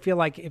honestly feel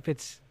like if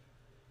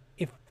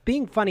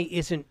being funny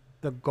isn't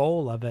the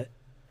goal of it,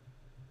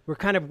 we're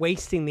kind of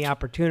wasting the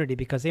opportunity,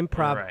 because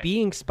improv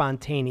being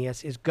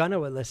spontaneous is going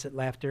to elicit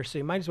laughter. So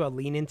you might as well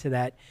lean into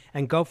that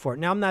and go for it.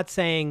 Now, I'm not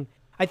saying,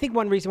 I think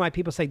one reason why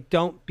people say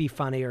don't be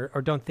funny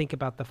or don't think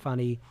about the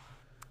funny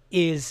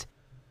is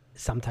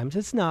sometimes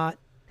it's not.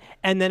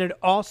 And then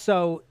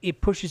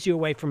it pushes you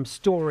away from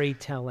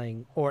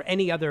storytelling or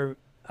any other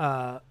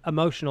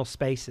emotional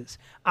spaces.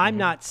 I'm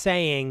not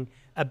saying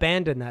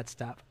abandon that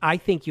stuff. I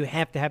think you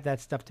have to have that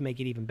stuff to make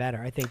it even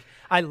better.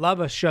 I love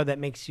a show that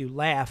makes you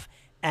laugh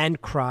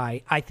and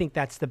cry. I think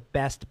that's the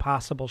best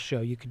possible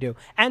show you could do.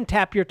 And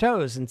tap your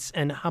toes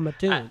and hum a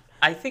tune.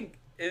 I think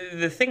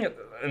the thing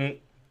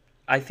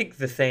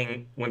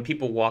when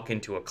people walk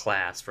into a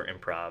class for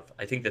improv,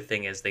 I think the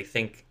thing is they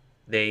think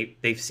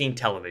they've seen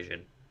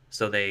television,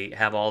 so they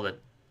have all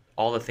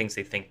the things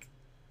they think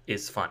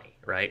is funny,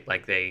 right?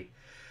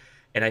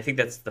 And I think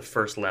that's the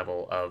first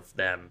level of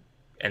them.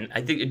 And I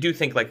do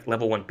think like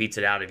level 1 beats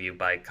it out of you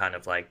by kind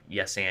of like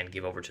yes and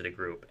give over to the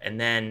group. And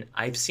then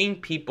I've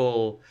seen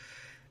people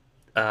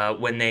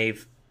when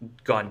they've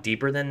gone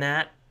deeper than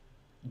that,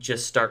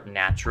 just start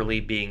naturally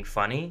being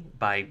funny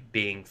by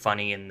being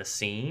funny in the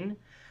scene,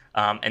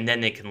 and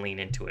then they can lean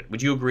into it.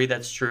 Would you agree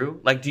that's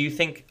true? Like,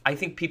 I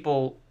think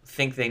people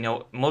think they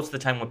know, most of the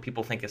time what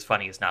people think is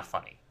funny is not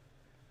funny.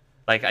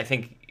 Like, I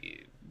think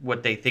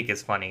what they think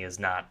is funny is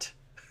not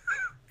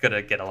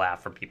gonna get a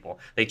laugh from people.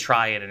 They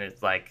try it and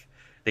it's like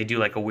they do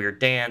like a weird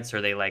dance, or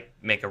they like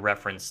make a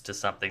reference to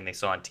something they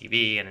saw on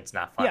TV and it's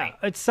not funny.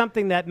 Yeah, it's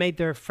something that made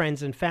their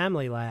friends and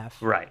family laugh.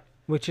 Right.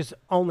 Which is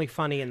only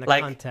funny in the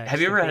Like, context.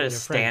 have you of ever had being a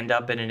friend.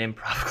 stand-up in an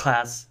improv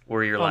class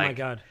where you're Oh like, my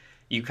God.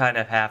 you kind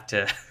of have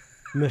to...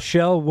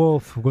 Michelle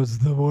Wolf was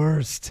the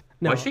worst.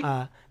 No, Was she?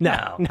 No. She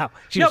No,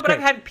 was but great.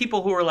 I've had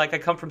people who are like, I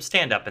come from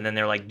stand-up, and then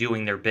they're like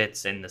doing their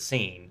bits in the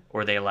scene,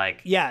 or they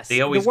like, Yes,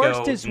 they always the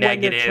worst go is when they're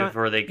negative,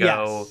 or they go,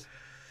 Yes.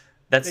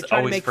 that's They try to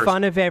always make first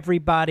fun of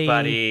everybody.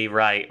 buddy,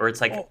 right? Or it's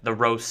like the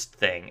roast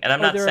thing, and I'm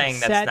or not they're saying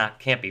upset. that's not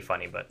can't be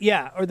funny, but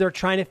Yeah, or they're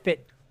trying to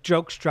fit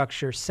joke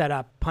structure, set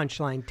up,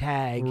 punchline,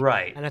 tag.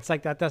 Right. And it's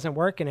like that doesn't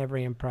work in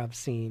every improv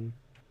scene.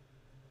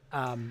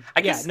 I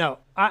Yeah, guess no.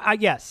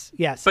 Yes,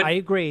 But I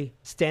agree.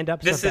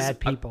 Stand-ups this are is bad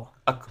people.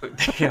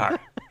 they are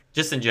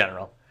just in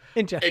general.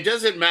 It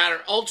doesn't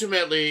matter.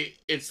 Ultimately,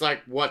 it's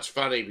like what's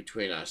funny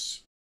between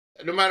us.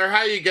 No matter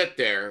how you get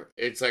there,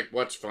 it's like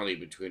what's funny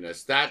between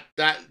us. That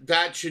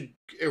should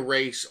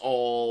erase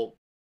all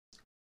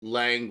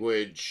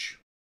language,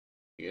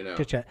 you know.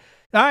 Good chat.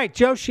 All right,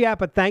 Joe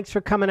Schiappa, thanks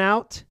for coming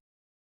out.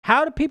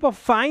 How do people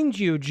find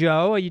you,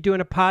 Joe? Are you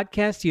doing a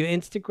podcast? Are you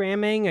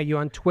Instagramming? Are you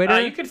on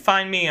Twitter? You can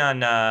find me on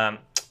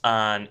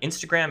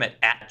Instagram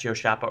at Joe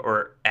Schiappa,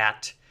 or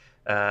at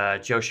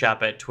Joe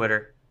Schiappa at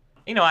Twitter.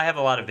 You know, I have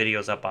a lot of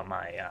videos up on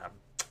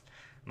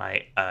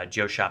my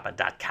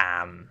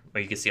joeschiappa.com,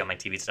 where you can see all my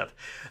TV stuff.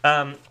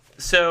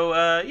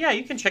 So yeah,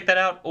 you can check that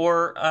out.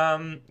 Or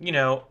you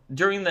know,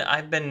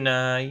 I've been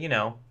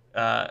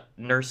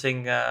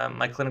nursing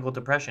my clinical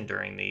depression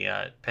during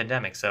the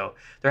pandemic, so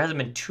there hasn't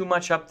been too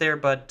much up there,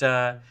 but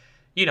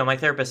you know, my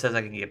therapist says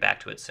I can get back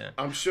to it soon.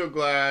 I'm so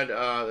glad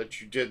that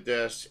you did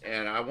this,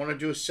 and I want to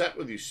do a set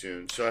with you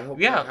soon, so I hope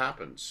that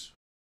happens.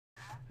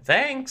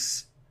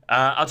 Thanks.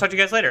 I'll talk to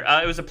you guys later.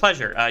 It was a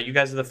pleasure. You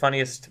guys are the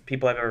funniest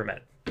people I've ever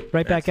met.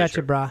 Right back at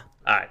you, brah.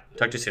 All right.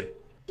 Talk to you soon.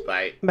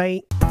 Bye.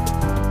 Bye.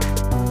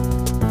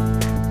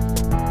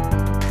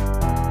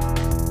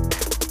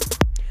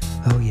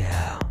 Oh,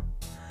 yeah.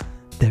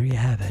 There you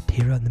have it,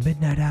 here on the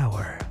midnight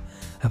hour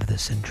of the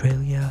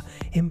Centralia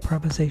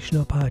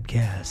Improvisational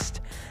Podcast.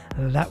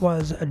 That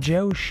was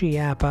Joe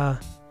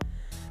Schiappa.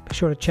 Be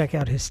sure to check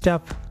out his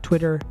stuff,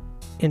 Twitter,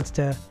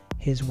 Insta,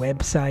 his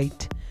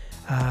website.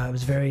 It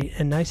was very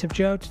nice of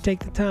Joe to take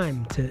the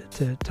time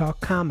to talk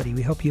comedy.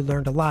 We hope you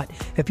learned a lot.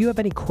 If you have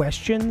any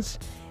questions,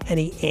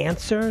 any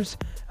answers,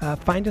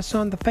 find us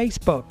on the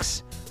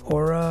Facebooks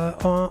or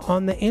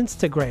on the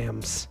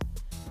Instagrams.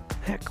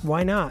 Heck,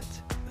 why not?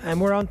 And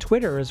we're on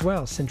Twitter as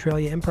well,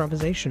 Centralia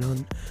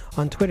Improvisation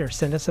on Twitter.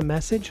 Send us a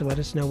message. Let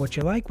us know what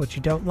you like, what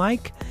you don't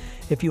like.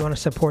 If you want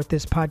to support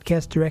this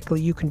podcast directly,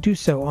 you can do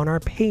so on our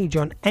page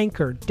on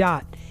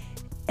anchor.fm.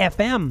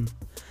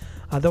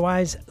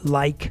 Otherwise,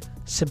 like,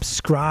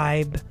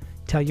 subscribe,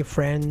 tell your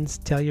friends,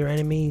 tell your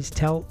enemies,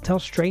 tell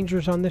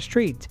strangers on the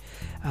street.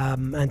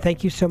 And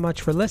thank you so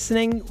much for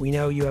listening. We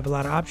know you have a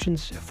lot of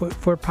options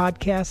for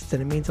podcasts,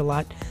 and it means a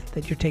lot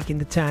that you're taking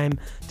the time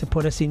to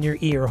put us in your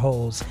ear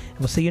holes. And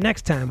we'll see you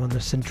next time on the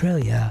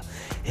Centralia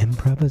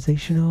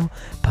Improvisational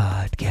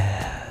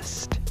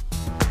Podcast.